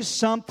knowing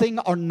something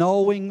or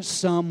knowing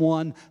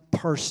someone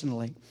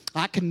personally.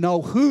 I can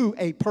know who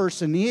a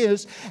person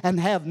is and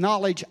have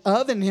knowledge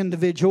of an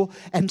individual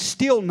and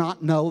still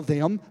not know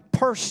them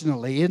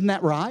personally. Isn't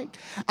that right?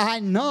 I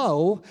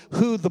know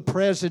who the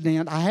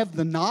president, I have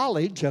the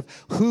knowledge of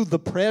who the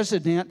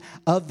president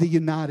of the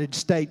United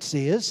States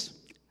is.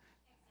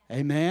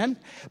 Amen.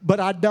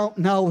 But I don't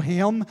know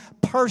him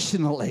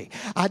personally.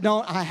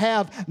 I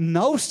have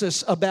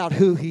gnosis about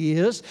who he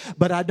is,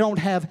 but I don't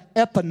have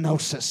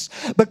epignosis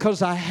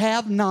because I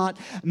have not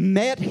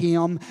met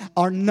him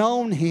or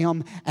known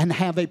him and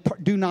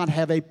do not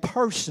have a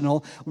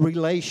personal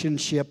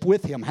relationship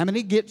with him. How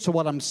many get to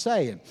what I'm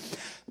saying?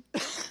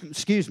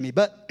 Excuse me.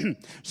 But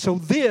so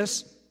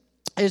this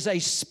is a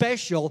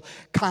special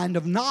kind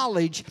of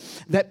knowledge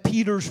that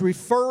Peter's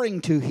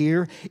referring to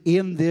here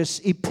in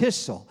this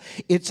epistle.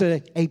 It's a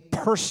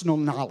personal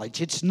knowledge.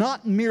 It's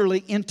not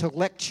merely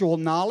intellectual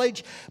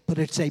knowledge, but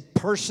it's a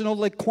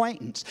personal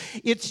acquaintance.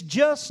 It's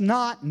just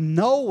not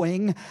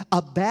knowing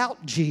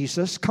about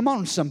Jesus. Come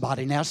on,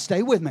 somebody, now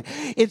stay with me.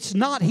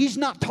 He's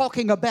not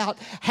talking about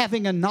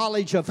having a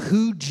knowledge of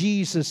who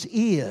Jesus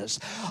is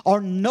or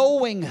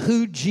knowing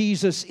who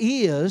Jesus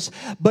is,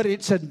 but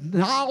it's a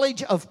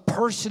knowledge of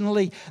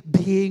personally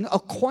being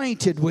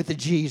acquainted with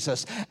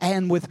Jesus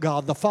and with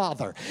God the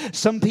Father.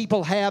 Some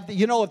people have,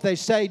 if they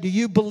say, do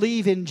you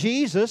believe in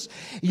Jesus?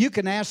 You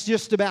can ask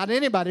just about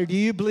anybody, do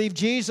you believe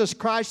Jesus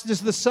Christ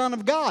is the Son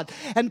of God?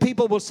 And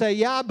people will say,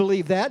 yeah, I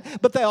believe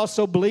that. But they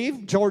also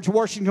believe George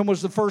Washington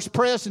was the first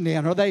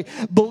president, or they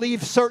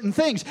believe certain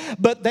things.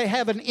 But they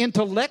have an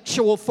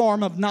intellectual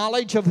form of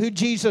knowledge of who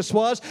Jesus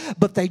was,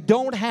 but they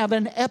don't have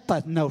an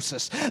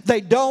epignosis.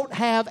 They don't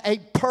have a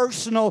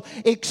personal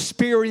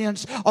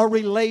experience or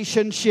relationship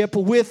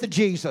with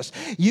Jesus.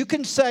 You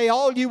can say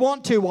all you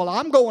want to, well,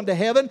 I'm going to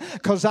heaven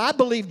because I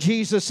believe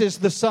Jesus is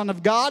the Son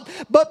of God.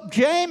 But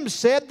James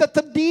said that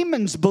the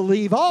demons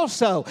believe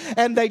also,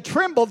 and they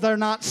tremble, they're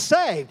not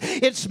saved.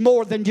 It's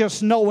more than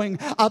just knowing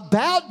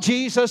about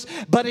Jesus,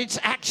 but it's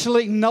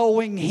actually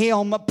knowing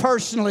Him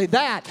personally.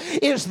 That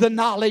is the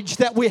knowledge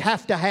that we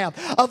have to have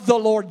of the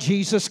Lord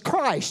Jesus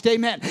Christ.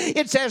 Amen.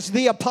 It's as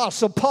the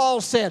Apostle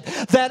Paul said,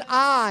 that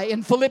I,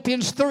 in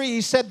Philippians 3,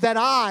 he said that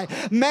I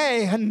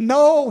may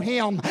know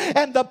Him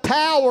and the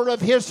power of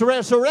His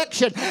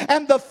resurrection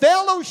and the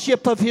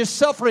fellowship of His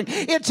suffering.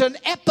 It's an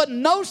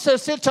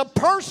epignosis. It's a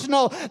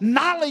personal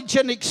knowledge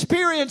and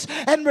experience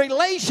and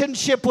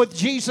relationship with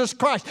Jesus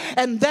Christ.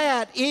 And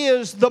that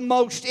is the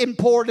most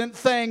important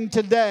thing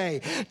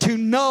today, to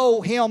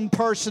know Him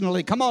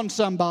personally. Come on,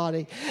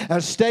 somebody.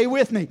 Stay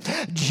with me.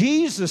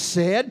 Jesus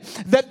said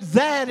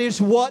that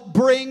is what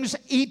brings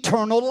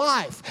eternal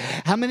life.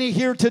 How many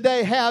here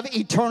today have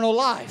eternal life?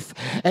 life.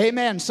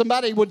 Amen.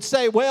 Somebody would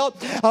say, well,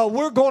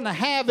 we're going to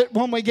have it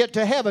when we get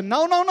to heaven.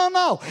 No, no, no,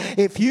 no.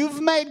 If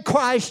you've made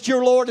Christ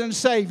your Lord and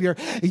Savior,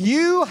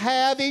 you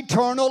have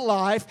eternal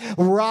life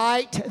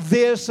right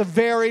this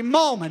very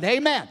moment.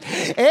 Amen.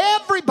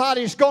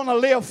 Everybody's going to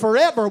live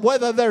forever,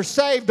 whether they're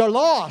saved or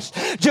lost,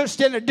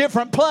 just in a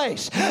different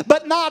place.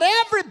 But not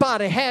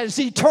everybody has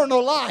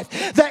eternal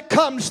life that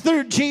comes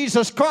through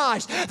Jesus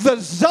Christ, the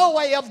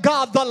Zoe of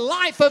God, the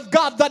life of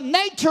God, the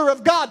nature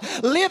of God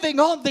living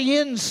on the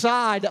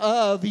inside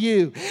of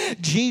you.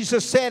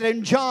 Jesus said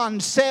in John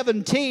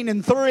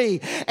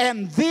 17:3,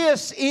 and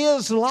this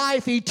is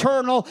life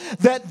eternal,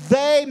 that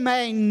they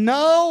may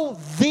know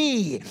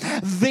thee,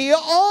 the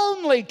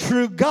only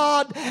true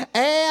God,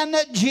 and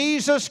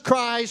Jesus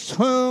Christ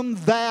whom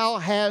thou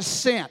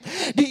hast sent.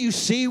 Do you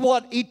see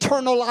what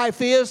eternal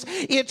life is?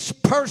 It's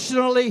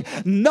personally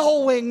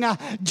knowing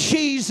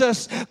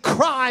Jesus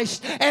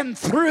Christ, and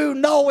through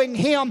knowing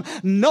Him,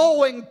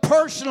 knowing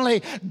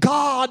personally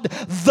God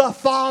the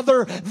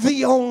Father,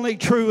 the only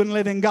true and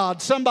living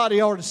God.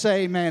 Somebody ought to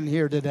say amen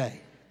here today.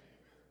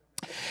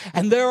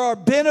 And there are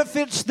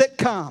benefits that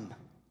come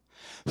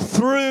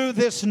through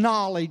this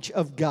knowledge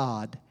of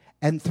God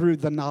and through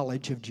the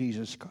knowledge of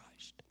Jesus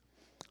Christ,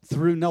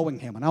 through knowing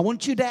Him. And I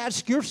want you to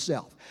ask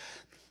yourself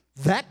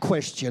that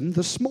question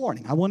this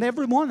morning. I want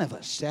every one of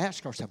us to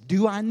ask ourselves,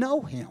 do I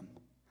know Him?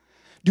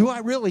 Do I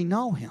really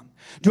know Him?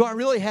 Do I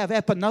really have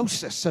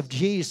epignosis of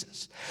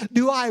Jesus?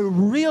 Do I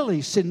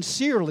really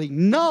sincerely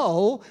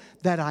know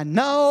that I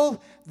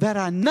know that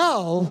I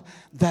know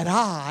that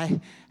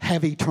I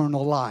have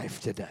eternal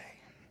life today?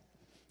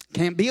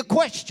 Can't be a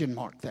question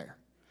mark there.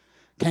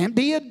 Can't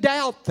be a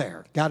doubt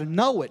there. Got to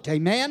know it.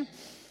 Amen?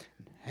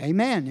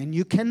 Amen. And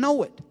you can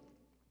know it.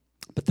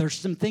 But there's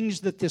some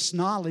things that this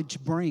knowledge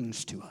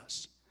brings to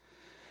us.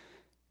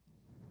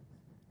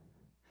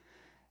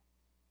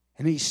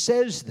 And he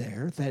says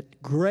there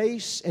that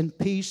grace and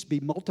peace be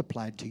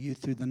multiplied to you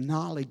through the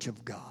knowledge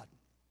of God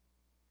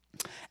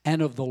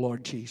and of the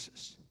Lord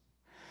Jesus.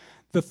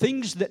 The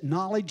things that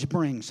knowledge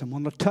brings, I'm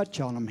going to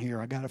touch on them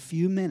here. I got a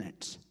few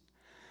minutes.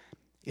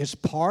 Is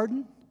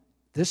pardon.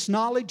 This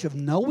knowledge of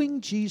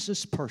knowing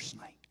Jesus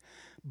personally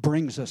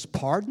brings us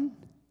pardon.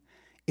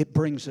 It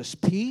brings us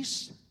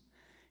peace.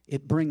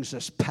 It brings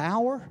us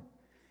power.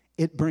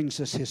 It brings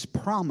us His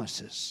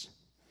promises.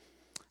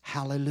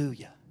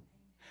 Hallelujah.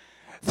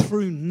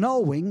 Through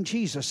knowing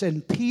Jesus.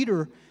 And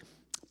Peter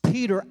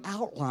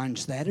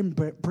outlines that and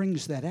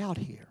brings that out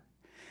here.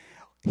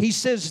 He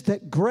says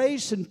that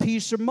grace and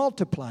peace are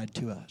multiplied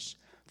to us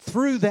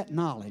through that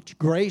knowledge.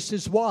 Grace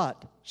is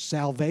what?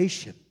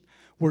 Salvation.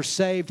 We're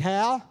saved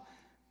how?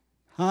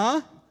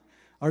 Huh?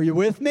 Are you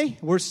with me?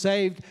 We're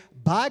saved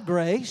by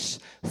grace,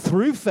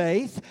 through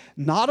faith,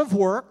 not of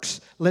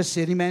works, lest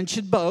any man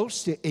should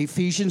boast.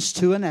 Ephesians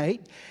 2:8.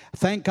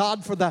 Thank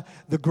God for the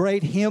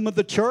great hymn of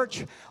the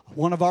church.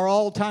 One of our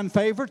all-time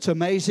favorites,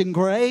 Amazing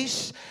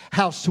Grace.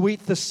 How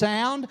sweet the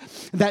sound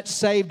that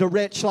saved a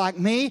wretch like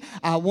me.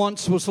 I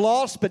once was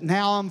lost, but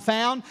now I'm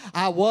found.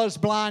 I was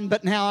blind,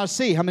 but now I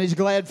see. How many's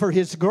glad for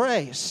His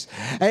grace?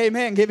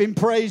 Amen. Give Him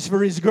praise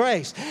for His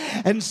grace.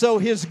 And so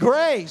His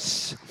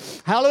grace,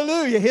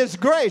 hallelujah, His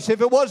grace.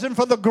 If it wasn't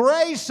for the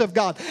grace of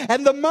God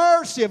and the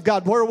mercy of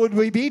God, where would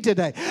we be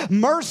today?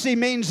 Mercy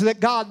means that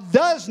God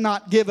does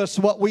not give us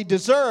what we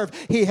deserve.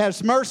 He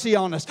has mercy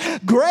on us.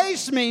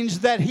 Grace means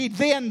that He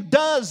then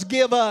does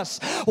give us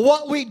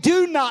what we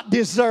do not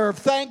deserve.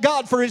 Thank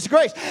God for His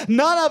grace.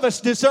 None of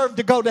us deserve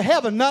to go to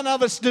heaven. None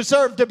of us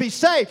deserve to be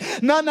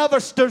saved. None of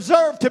us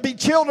deserve to be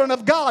children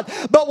of God.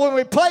 But when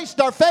we placed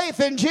our faith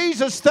in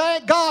Jesus,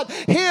 thank God,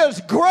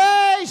 His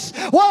grace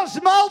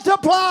was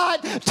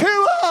multiplied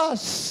to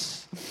us.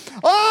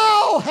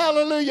 Oh,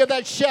 hallelujah,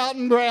 that's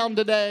shouting ground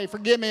today.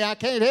 Forgive me, I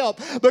can't help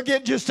but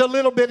get just a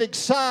little bit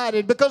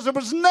excited because there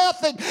was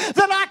nothing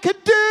that I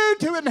could do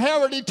to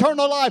inherit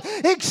eternal life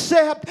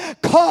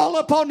except call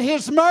upon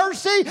His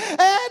mercy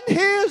and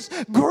His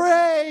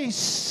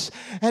grace.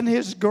 And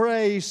His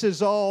grace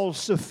is all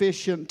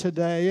sufficient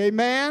today.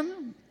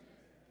 Amen?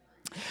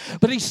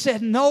 But he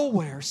said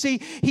nowhere.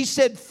 See, he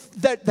said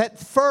that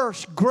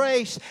first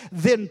grace,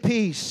 then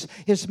peace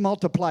is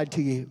multiplied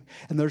to you.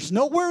 And there's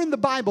nowhere in the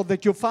Bible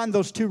that you'll find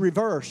those two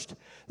reversed.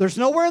 There's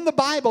nowhere in the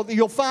Bible that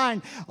you'll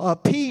find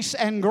peace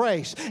and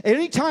grace.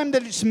 Anytime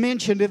that it's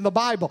mentioned in the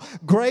Bible,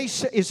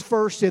 grace is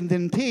first and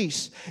then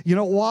peace. You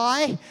know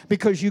why?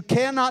 Because you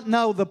cannot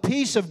know the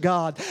peace of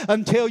God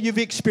until you've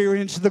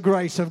experienced the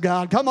grace of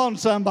God. Come on,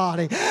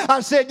 somebody. I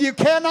said you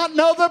cannot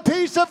know the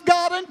peace of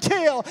God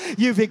until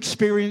you've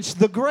experienced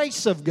the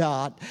grace of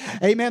God.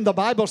 Amen. The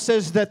Bible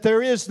says that that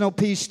there is no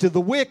peace to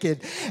the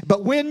wicked.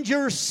 But when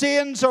your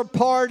sins are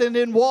pardoned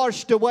and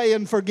washed away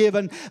and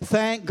forgiven,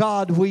 thank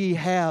God we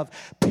have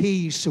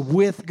peace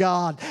with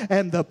God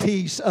and the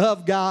peace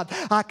of God.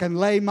 I can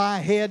lay my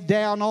head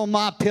down on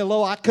my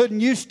pillow. I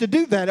couldn't used to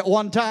do that at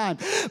one time.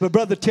 But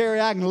Brother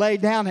Terry, I can lay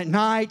down at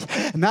night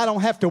and I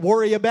don't have to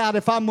worry about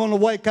if I'm going to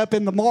wake up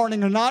in the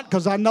morning or not,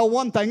 because I know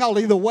one thing: I'll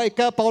either wake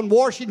up on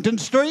Washington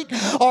Street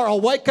or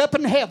I'll wake up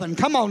in heaven.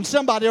 Come on,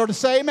 somebody ought to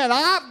say amen.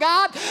 I've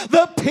got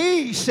the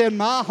peace in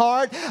my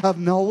heart of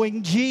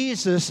knowing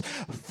Jesus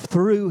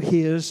through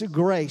His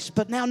grace.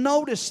 But now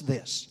notice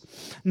this.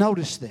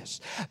 Notice this.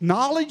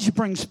 Knowledge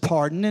brings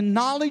pardon and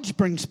knowledge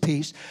brings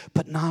peace,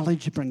 but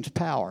knowledge brings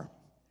power.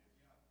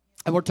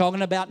 And we're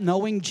talking about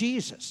knowing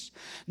Jesus,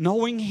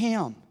 knowing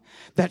Him,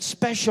 that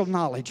special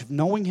knowledge of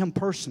knowing Him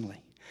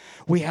personally.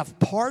 We have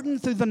pardon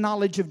through the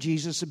knowledge of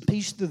Jesus and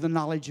peace through the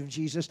knowledge of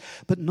Jesus.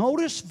 But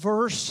notice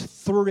verse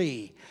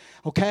 3.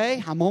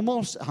 Okay, I'm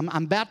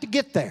about to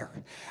get there.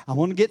 I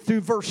want to get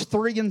through verse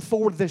 3 and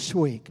 4 this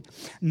week.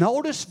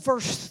 Notice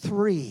verse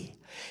 3.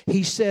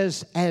 He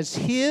says, as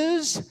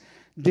His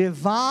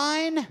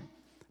divine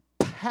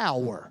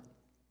power,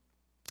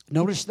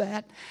 notice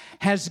that,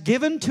 has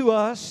given to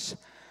us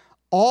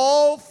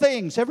all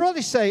things.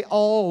 Everybody say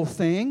all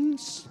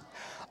things.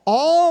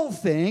 All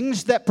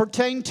things that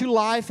pertain to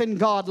life and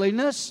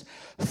godliness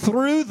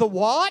through the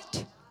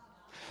what?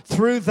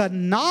 Through the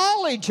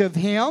knowledge of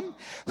Him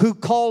who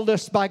called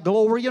us by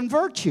glory and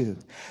virtue,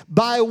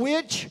 by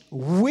which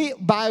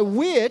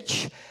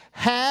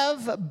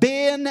have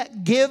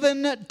been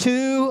given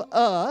to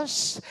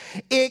us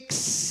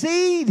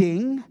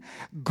exceeding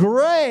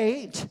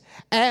great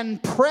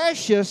and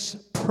precious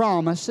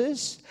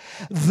promises,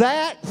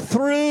 that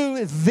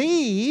through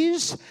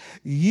these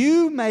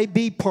you may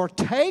be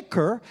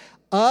partaker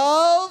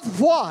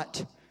of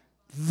what?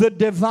 The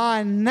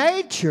divine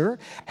nature,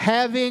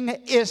 having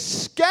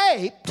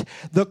escaped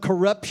the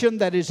corruption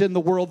that is in the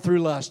world through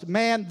lust.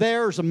 Man,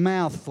 there's a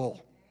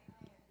mouthful.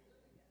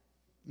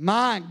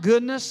 My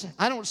goodness,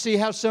 I don't see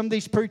how some of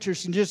these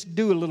preachers can just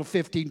do a little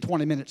 15,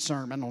 20-minute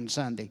sermon on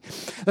Sunday.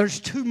 There's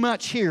too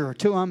much here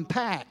to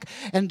unpack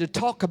and to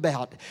talk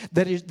about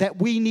that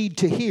we need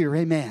to hear.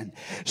 Amen.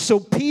 So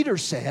Peter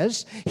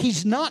says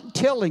he's not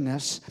telling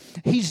us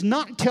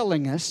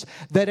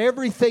that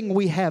everything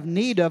we have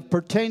need of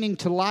pertaining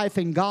to life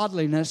and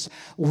godliness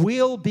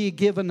will be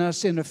given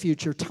us in a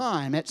future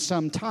time, at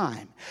some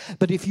time.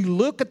 But if you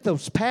look at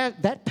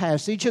that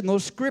passage in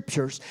those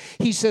scriptures,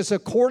 he says,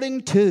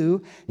 according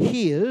to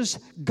His,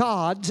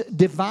 God's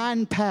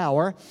divine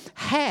power,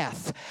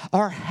 hath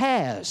or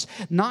has,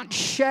 not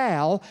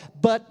shall,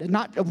 but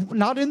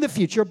not in the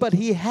future, but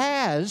He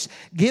has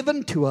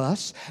given to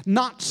us,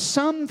 not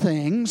some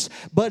things,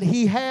 but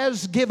He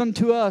has given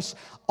to us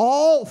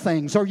all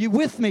things. Are you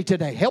with me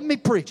today? Help me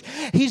preach.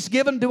 He's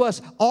given to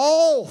us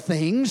all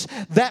things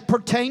that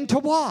pertain to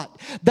what?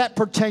 That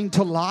pertain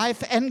to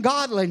life and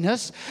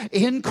godliness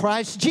in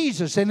Christ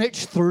Jesus. And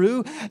it's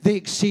through the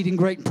exceeding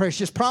great and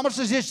precious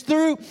promises. It's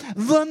through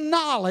the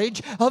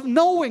knowledge of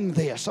knowing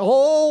this.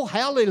 Oh,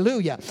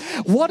 hallelujah.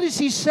 What is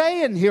he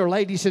saying here,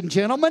 ladies and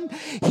gentlemen?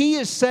 He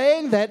is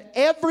saying that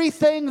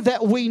everything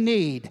that we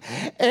need,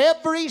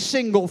 every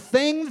single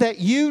thing that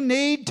you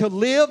need to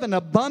live an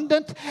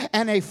abundant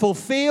and a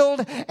fulfilled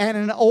and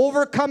an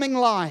overcoming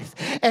life,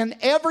 and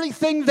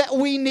everything that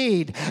we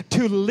need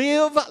to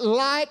live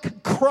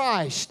like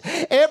Christ,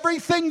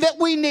 everything that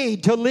we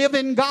need to live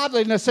in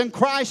godliness and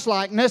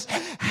Christ-likeness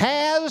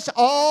has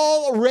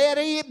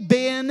already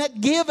been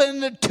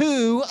given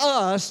to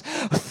us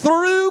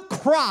through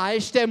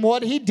Christ and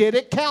what He did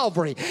at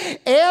Calvary.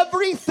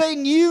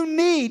 Everything you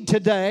need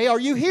today, are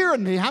you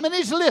hearing me? How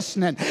many's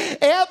listening?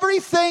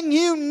 Everything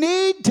you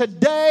need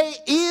today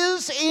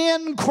is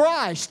in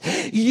Christ.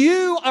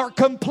 You are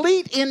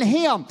complete in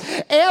Him.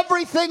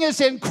 Everything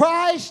is in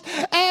Christ,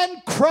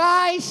 and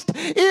Christ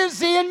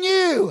is in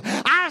you.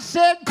 I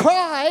said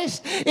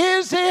Christ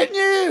is in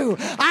you.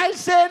 I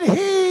said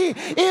He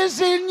is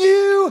in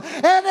you,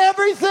 and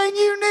everything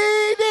you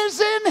need is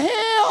in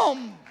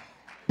Him.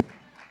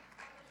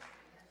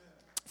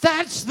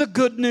 That's the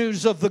good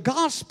news of the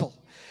gospel.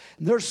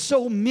 There's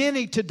so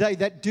many today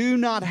that do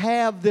not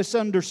have this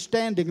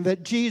understanding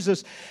that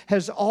Jesus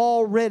has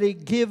already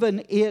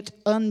given it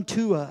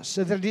unto us,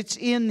 so that it's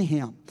in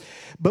Him.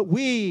 But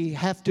we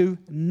have to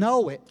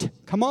know it.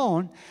 Come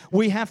on.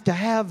 We have to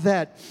have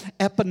that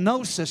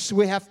epignosis.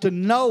 We have to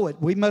know it.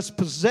 We must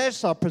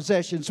possess our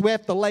possessions. We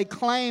have to lay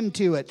claim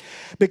to it.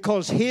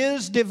 Because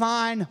His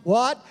divine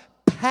what?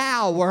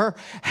 Power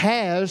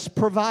has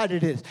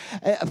provided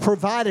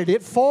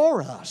it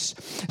for us.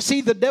 See,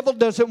 the devil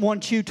doesn't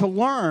want you to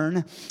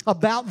learn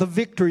about the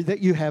victory that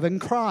you have in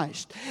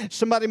Christ.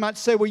 Somebody might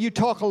say, well, you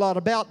talk a lot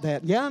about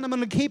that. Yeah, and I'm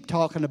going to keep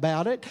talking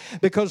about it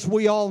because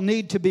we all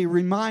need to be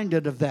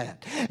reminded of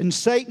that. And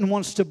Satan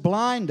wants to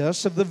blind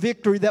us of the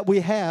victory that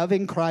we have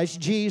in Christ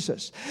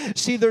Jesus.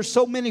 See, there's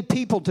so many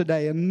people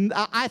today, and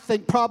I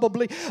think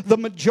probably the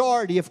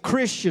majority of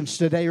Christians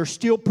today are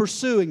still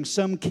pursuing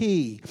some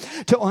key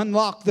to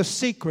unlock unlock the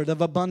secret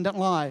of abundant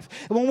life.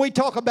 And when we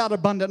talk about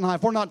abundant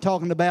life, we're not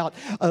talking about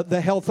the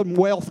health and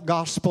wealth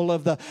gospel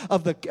of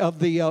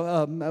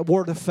the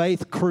Word of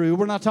Faith crew.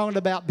 We're not talking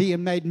about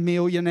being made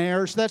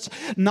millionaires. That's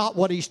not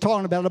what he's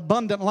talking about.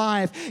 Abundant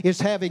life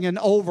is having an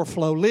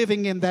overflow,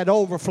 living in that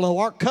overflow,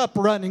 our cup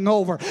running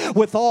over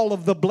with all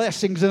of the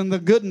blessings and the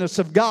goodness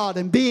of God,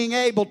 and being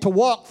able to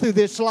walk through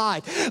this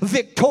life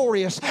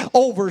victorious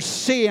over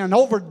sin,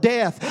 over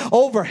death,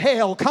 over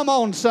hell. Come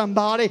on,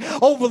 somebody.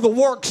 Over the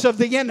works of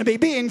the enemy,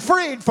 being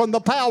freed from the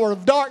power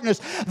of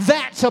darkness.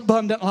 That's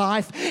abundant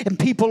life. And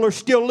people are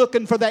still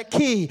looking for that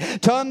key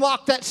to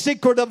unlock that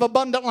secret of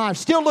abundant life.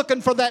 Still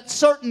looking for that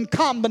certain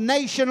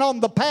combination on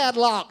the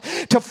padlock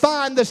to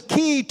find this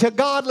key to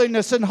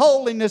godliness and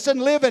holiness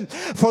and living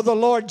for the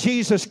Lord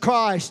Jesus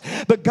Christ.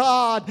 But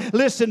God,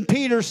 listen,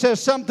 Peter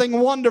says something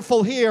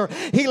wonderful here.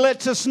 He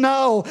lets us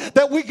know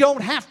that we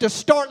don't have to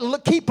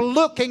keep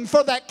looking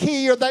for that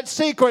key or that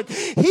secret.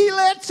 He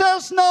lets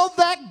us know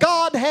that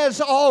God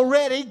has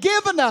already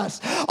given us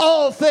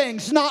all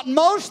things. Not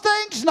most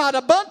things, not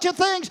a bunch of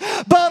things,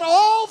 but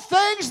all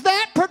things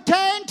that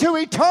pertain to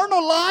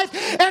eternal life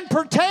and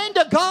pertain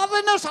to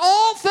godliness.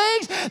 All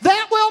things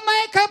that will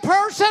make a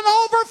person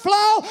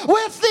overflow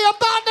with the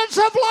abundance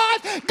of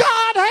life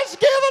God has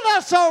given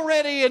us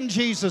already in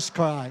Jesus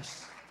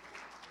Christ.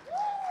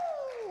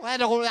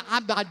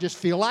 I just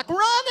feel like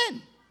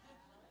running.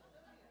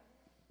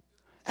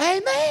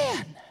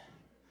 Amen.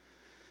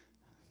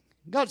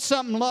 Got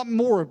something a lot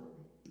more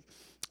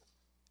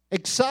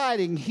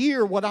exciting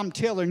here, what I'm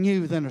telling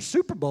you, than a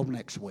Super Bowl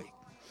next week.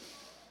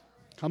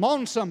 Come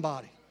on,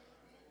 somebody.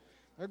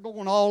 They're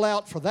going all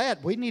out for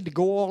that. We need to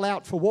go all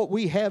out for what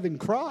we have in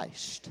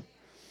Christ.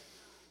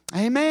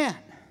 Amen.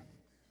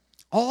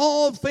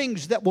 All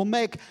things that will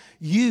make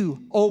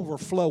you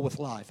overflow with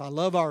life. I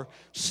love our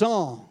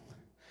song,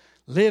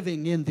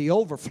 Living in the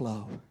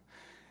Overflow.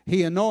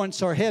 He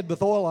anoints our head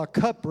with oil, our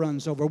cup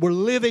runs over. We're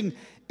living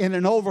in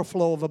an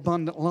overflow of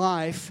abundant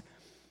life.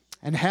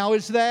 And how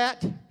is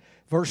that?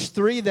 Verse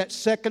 3, that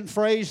second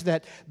phrase,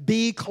 that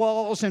be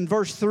clause in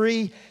verse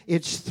 3,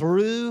 it's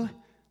through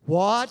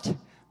what?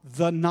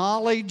 The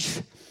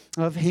knowledge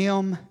of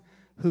Him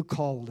who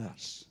called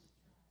us.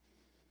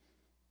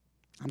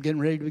 I'm getting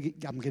ready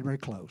to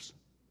close.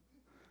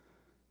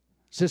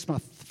 Is this my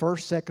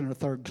first, second, or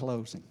third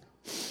closing?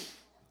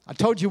 I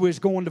told you we was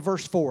going to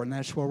verse 4, and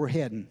that's where we're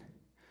heading.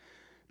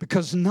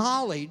 Because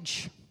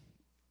knowledge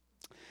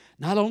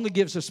not only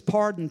gives us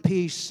pardon,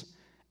 peace,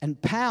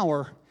 and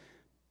power,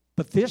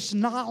 but this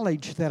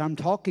knowledge that I'm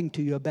talking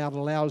to you about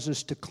allows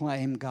us to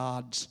claim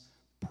God's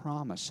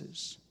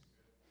promises.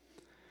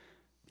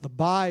 The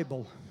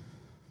Bible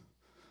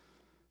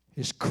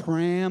is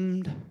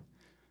crammed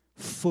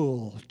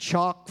full,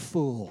 chock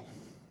full.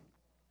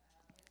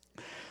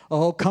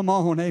 Oh, come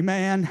on,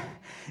 amen.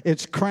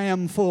 It's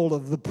crammed full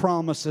of the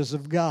promises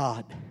of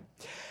God.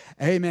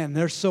 Amen.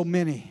 There's so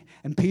many.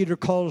 And Peter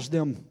calls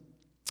them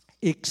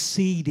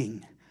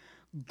exceeding,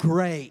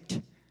 great,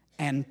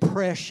 and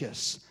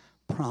precious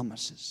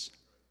promises.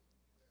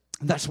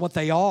 And that's what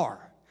they are.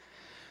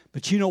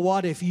 But you know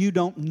what? If you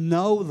don't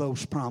know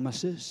those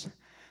promises,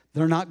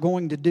 they're not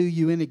going to do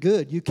you any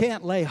good. You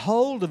can't lay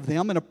hold of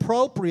them and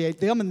appropriate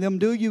them and them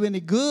do you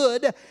any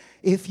good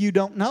if you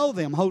don't know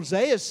them.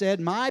 Hosea said,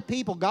 my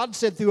people, God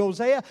said through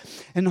Hosea,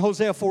 in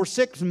Hosea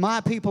 4:6,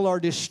 my people are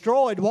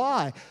destroyed.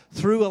 Why?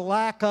 Through a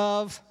lack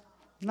of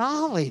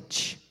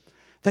knowledge.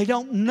 They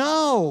don't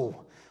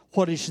know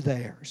what is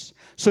theirs.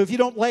 So if you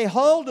don't lay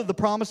hold of the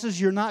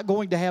promises, you're not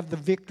going to have the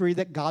victory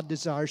that God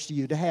desires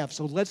you to have.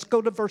 So let's go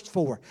to verse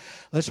 4.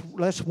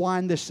 Let's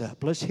wind this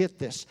up. Let's hit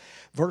this.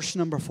 Verse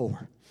number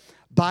 4.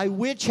 By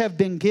which have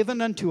been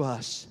given unto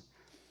us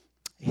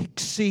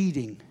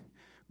exceeding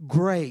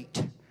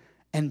great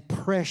and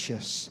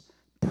precious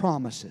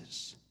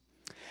promises,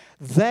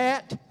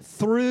 that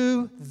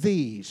through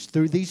these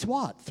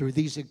what? Through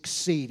these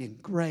exceeding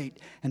great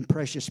and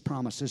precious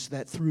promises,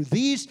 that through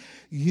these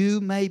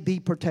you may be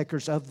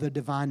partakers of the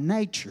divine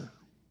nature,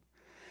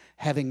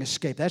 having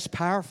escaped. That's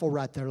powerful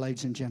right there,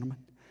 ladies and gentlemen.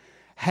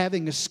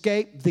 Having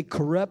escaped the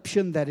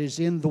corruption that is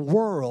in the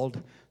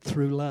world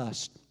through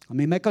lust. Let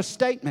me make a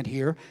statement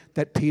here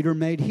that Peter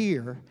made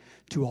here.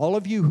 To all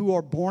of you who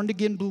are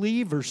born-again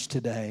believers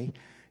today,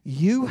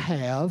 you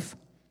have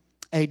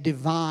a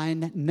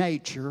divine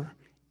nature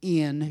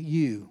in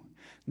you.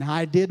 Now,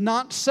 I did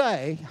not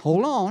say,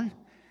 hold on,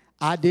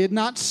 I did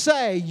not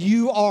say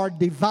you are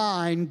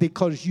divine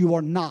because you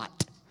are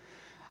not.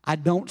 I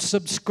don't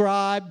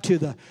subscribe to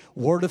the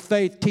Word of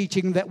Faith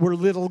teaching that we're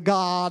little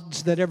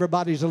gods, that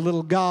everybody's a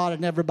little god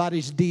and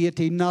everybody's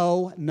deity.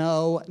 No,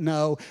 no,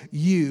 no.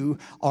 You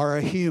are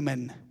a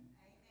human.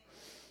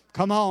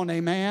 Come on,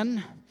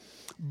 amen.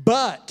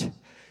 But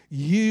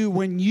you,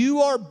 when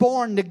you are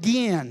born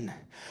again,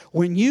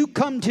 when you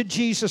come to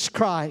Jesus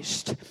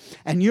Christ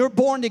and you're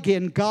born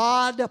again,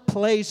 God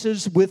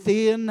places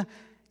within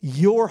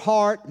your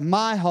heart,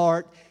 my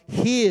heart,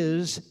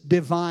 His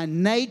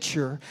divine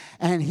nature,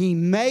 and He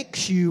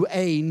makes you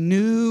a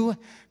new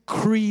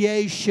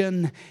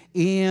creation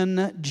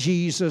in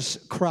Jesus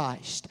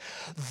Christ.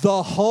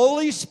 The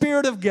Holy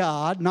Spirit of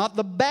God, not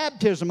the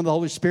baptism of the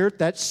Holy Spirit,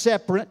 that's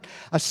separate,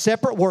 a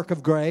separate work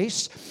of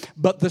grace,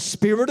 but the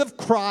Spirit of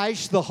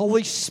Christ, the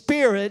Holy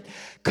Spirit,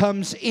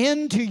 comes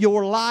into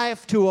your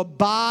life to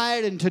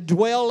abide and to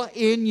dwell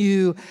in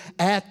you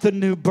at the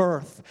new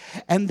birth.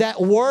 And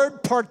that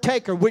word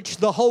partaker, which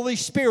the Holy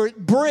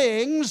Spirit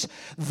brings,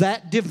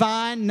 that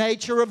divine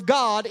nature of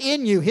God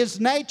in you, His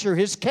nature,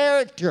 His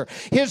character,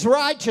 His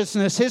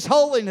righteousness, His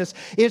holiness,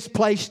 is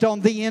placed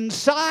on the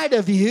inside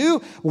of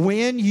you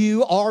when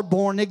you are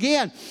born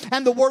again.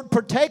 And the word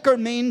partaker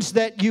means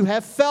that you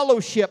have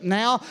fellowship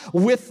now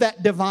with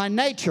that divine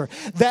nature.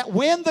 That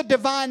when the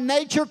divine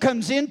nature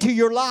comes into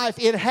your life,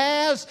 it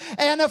has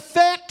an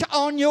effect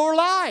on your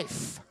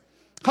life.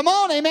 Come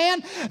on,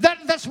 amen.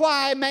 That's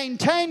why I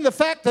maintain the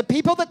fact that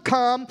people that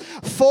come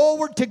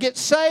forward to get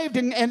saved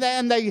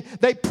and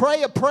they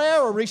pray a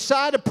prayer or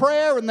recite a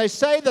prayer and they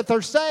say that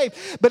they're saved.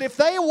 But if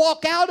they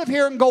walk out of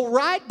here and go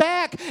right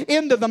back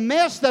into the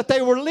mess that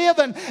they were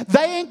living,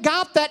 they ain't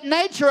got that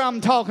nature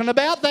I'm talking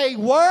about. They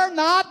were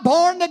not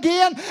born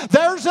again.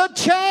 There's a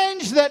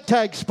change that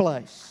takes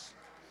place.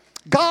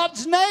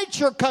 God's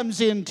nature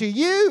comes into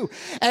you,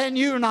 and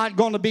you're not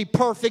going to be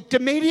perfect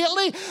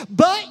immediately,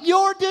 but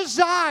your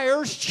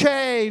desires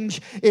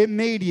change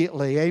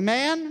immediately.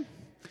 Amen?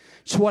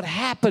 It's what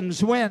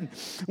happens when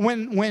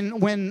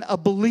a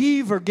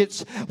believer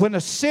when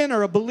a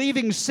sinner, a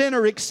believing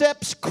sinner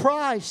accepts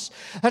Christ.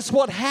 That's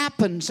what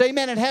happens.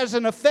 Amen? It has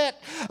an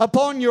effect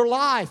upon your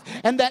life,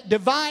 and that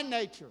divine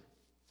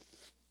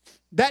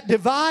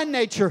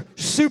nature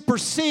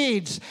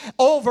supersedes,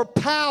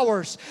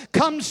 overpowers,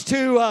 comes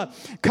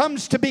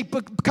to be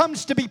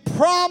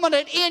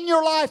prominent in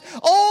your life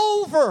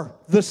over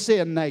the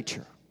sin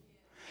nature.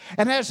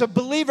 And as a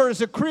believer,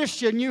 as a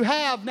Christian, you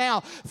have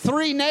now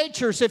three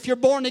natures. If you're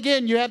born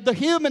again, you have the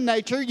human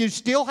nature. You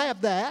still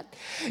have that.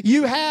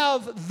 You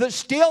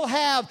still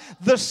have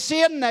the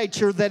sin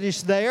nature that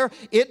is there.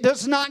 It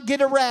does not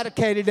get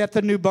eradicated at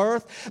the new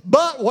birth.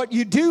 But what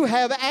you do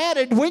have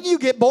added when you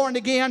get born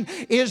again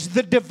is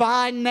the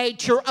divine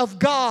nature of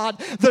God,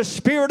 the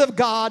Spirit of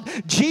God,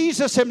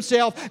 Jesus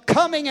Himself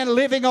coming and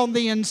living on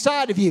the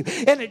inside of you.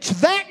 And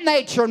it's that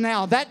nature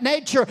now, that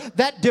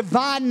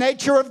divine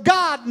nature of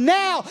God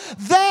now,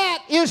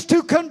 that is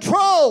to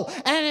control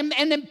and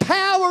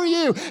empower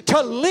you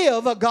to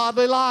live a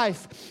godly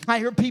life. I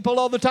hear people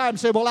all the time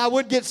say, well, I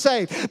would get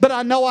saved, but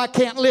I know I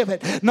can't live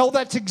it. No,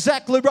 that's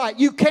exactly right.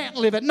 You can't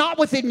live it, not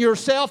within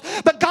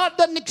yourself, but God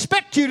doesn't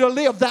expect you to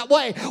live that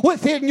way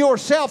within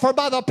yourself or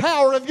by the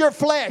power of your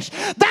flesh.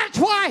 That's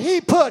why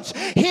He puts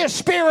His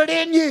Spirit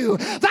in you.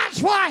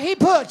 That's why He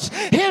puts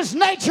His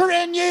nature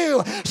in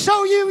you.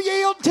 So you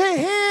yield to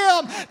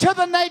Him, to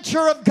the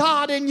nature of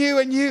God in you,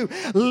 and you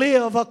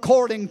live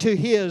according to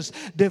His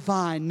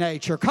divine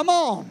nature. Come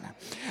on.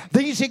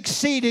 These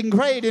exceeding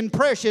great and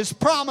precious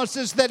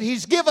promises that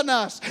He's given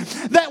us,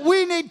 that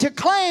we need to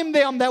claim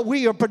them, that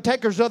we are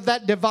partakers of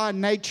that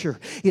divine nature.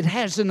 It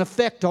has an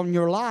effect on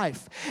your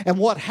life. And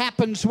what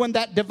happens when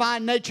that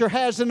divine nature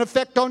has an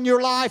effect on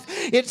your life?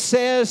 It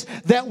says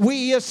that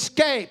we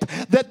escape,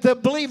 that the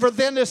believer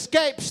then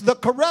escapes the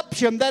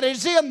corruption that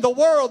is in the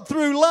world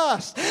through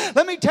lust.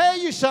 Let me tell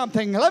you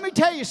something,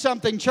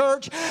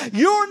 church.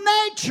 Your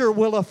nature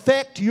will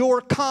affect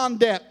your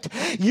conduct.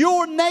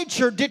 Your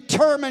nature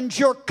determines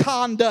your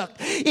conduct.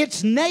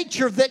 It's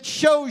nature that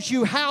shows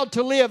you how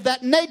to live,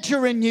 that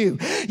nature in you.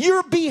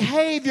 Your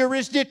behavior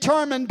is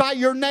determined by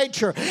your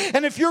nature.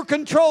 And if you're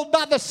controlled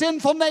by the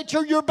sinful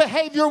nature, your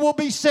behavior will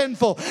be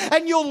sinful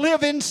and you'll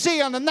live in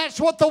sin. And that's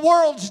what the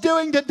world's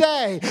doing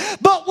today.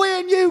 But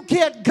when you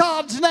get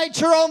God's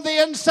nature on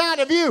the inside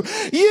of you,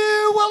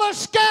 you will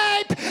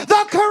escape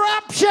the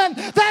corruption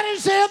that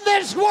is in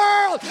this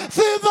world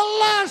through the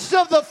lust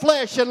of the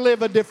flesh and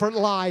live a different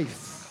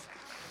life.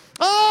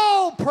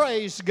 Oh,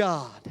 praise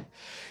God.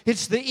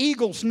 It's the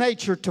eagle's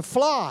nature to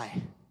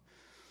fly.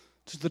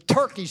 It's the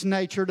turkey's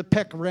nature to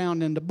peck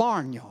around in the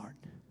barnyard.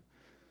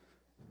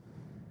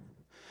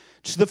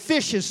 It's the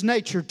fish's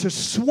nature to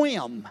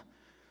swim.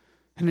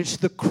 And it's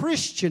the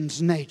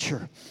Christian's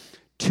nature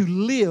to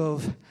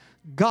live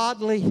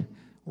godly,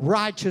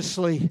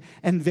 righteously,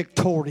 and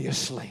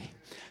victoriously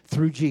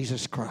through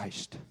Jesus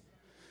Christ.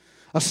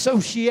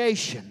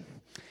 Association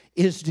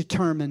is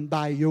determined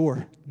by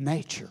your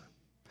nature.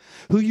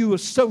 Who you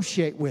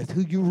associate with,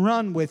 who you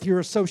run with, your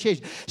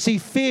association. See,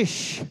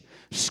 fish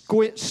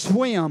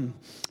swim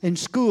in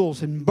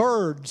schools, and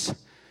birds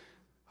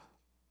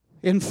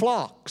in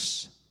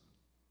flocks.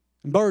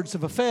 And birds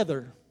of a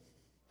feather.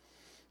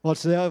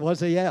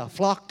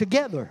 Flock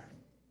together.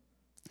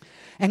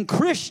 And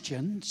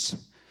Christians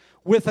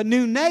with a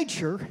new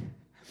nature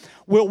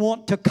will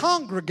want to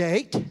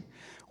congregate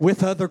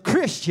with other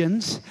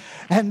Christians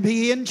and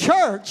be in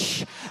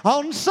church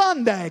on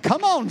Sunday.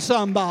 Come on,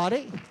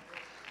 somebody.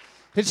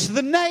 It's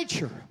the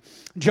nature.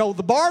 Joe,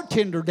 the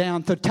bartender down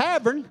at the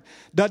tavern,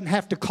 doesn't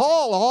have to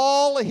call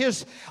all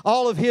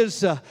of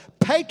his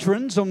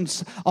patrons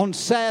on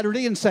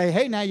Saturday and say,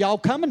 hey, now y'all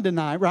coming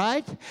tonight,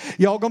 right?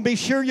 Y'all going to be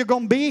sure you're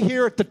going to be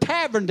here at the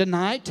tavern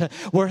tonight.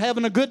 We're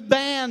having a good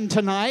band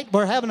tonight.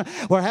 We're going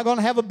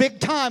to have a big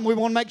time. We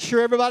want to make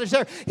sure everybody's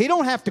there. He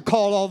don't have to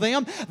call all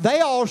them. They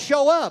all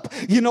show up.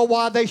 You know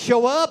why they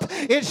show up?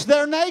 It's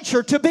their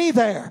nature to be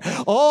there.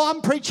 Oh,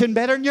 I'm preaching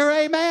better than you're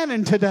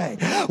amening today.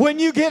 When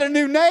you get a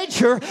new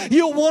nature,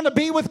 you'll want to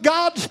be with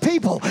God's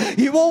people.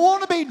 You won't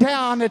want to be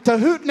down at the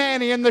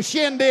hootenanny and the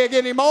shindig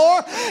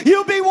anymore.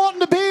 You'll be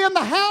wanting to be in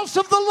the house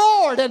of the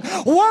Lord and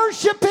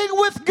worshiping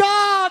with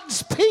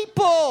God's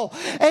people.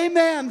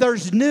 Amen.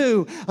 There's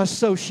new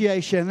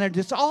association. And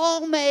it's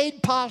all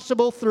made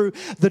possible through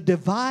the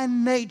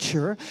divine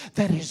nature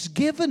that is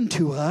given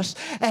to us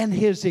and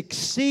His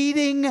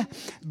exceeding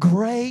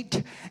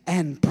great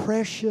and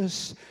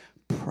precious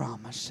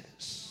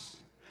promises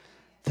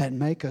that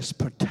make us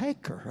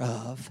partaker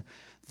of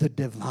the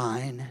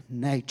divine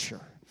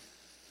nature.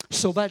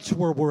 So that's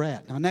where we're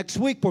at. Now, next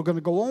week, we're going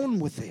to go on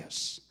with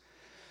this.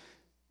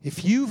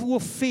 If you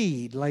will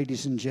feed,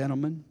 ladies and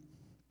gentlemen,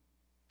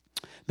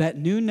 that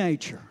new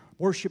nature.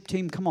 Worship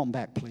team, come on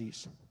back,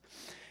 please.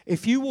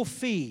 If you will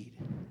feed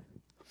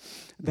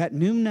that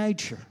new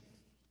nature,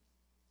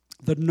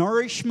 the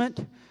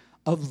nourishment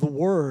of the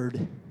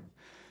Word,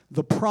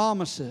 the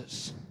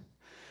promises,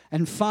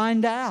 and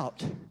find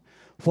out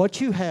what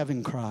you have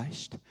in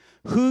Christ,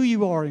 who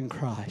you are in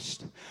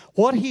Christ,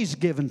 what He's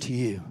given to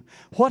you,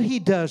 what He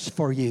does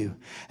for you.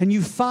 And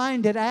you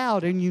find it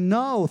out and you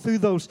know through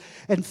those,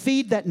 and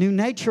feed that new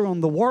nature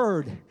on the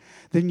Word.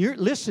 Then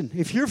listen,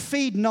 if you're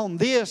feeding on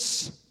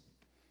this,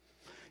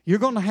 you're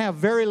going to have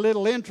very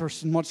little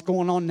interest in what's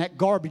going on in that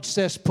garbage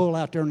cesspool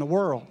out there in the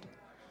world.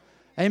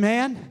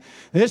 Amen?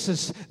 This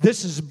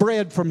is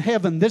bread from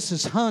heaven. This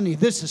is honey.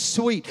 This is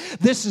sweet.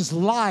 This is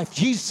life.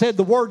 Jesus said,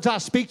 the words I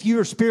speak to you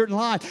are spirit and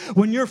life.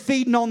 When you're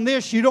feeding on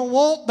this, you don't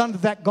want none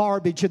of that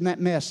garbage and that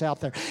mess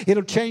out there.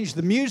 It'll change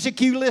the music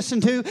you listen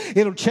to.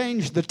 It'll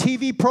change the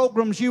TV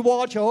programs you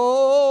watch.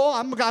 Oh,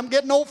 I'm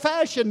getting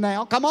old-fashioned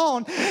now. Come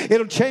on.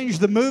 It'll change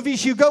the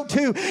movies you go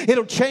to.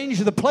 It'll change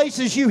the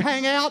places you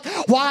hang out.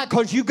 Why?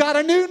 Because you got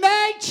a new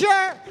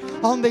nature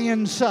on the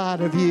inside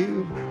of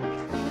you.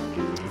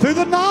 Through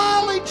the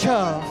knowledge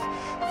of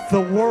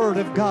the Word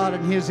of God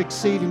and His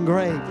exceeding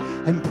great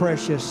and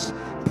precious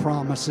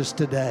promises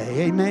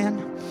today.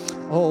 Amen.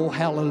 Oh,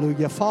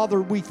 hallelujah.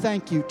 Father, we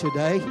thank you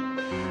today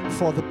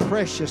for the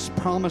precious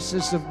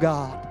promises of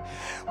God.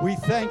 We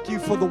thank you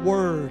for the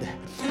Word,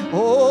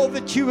 oh,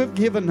 that you have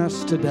given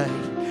us today.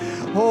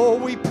 Oh,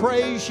 we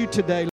praise you today.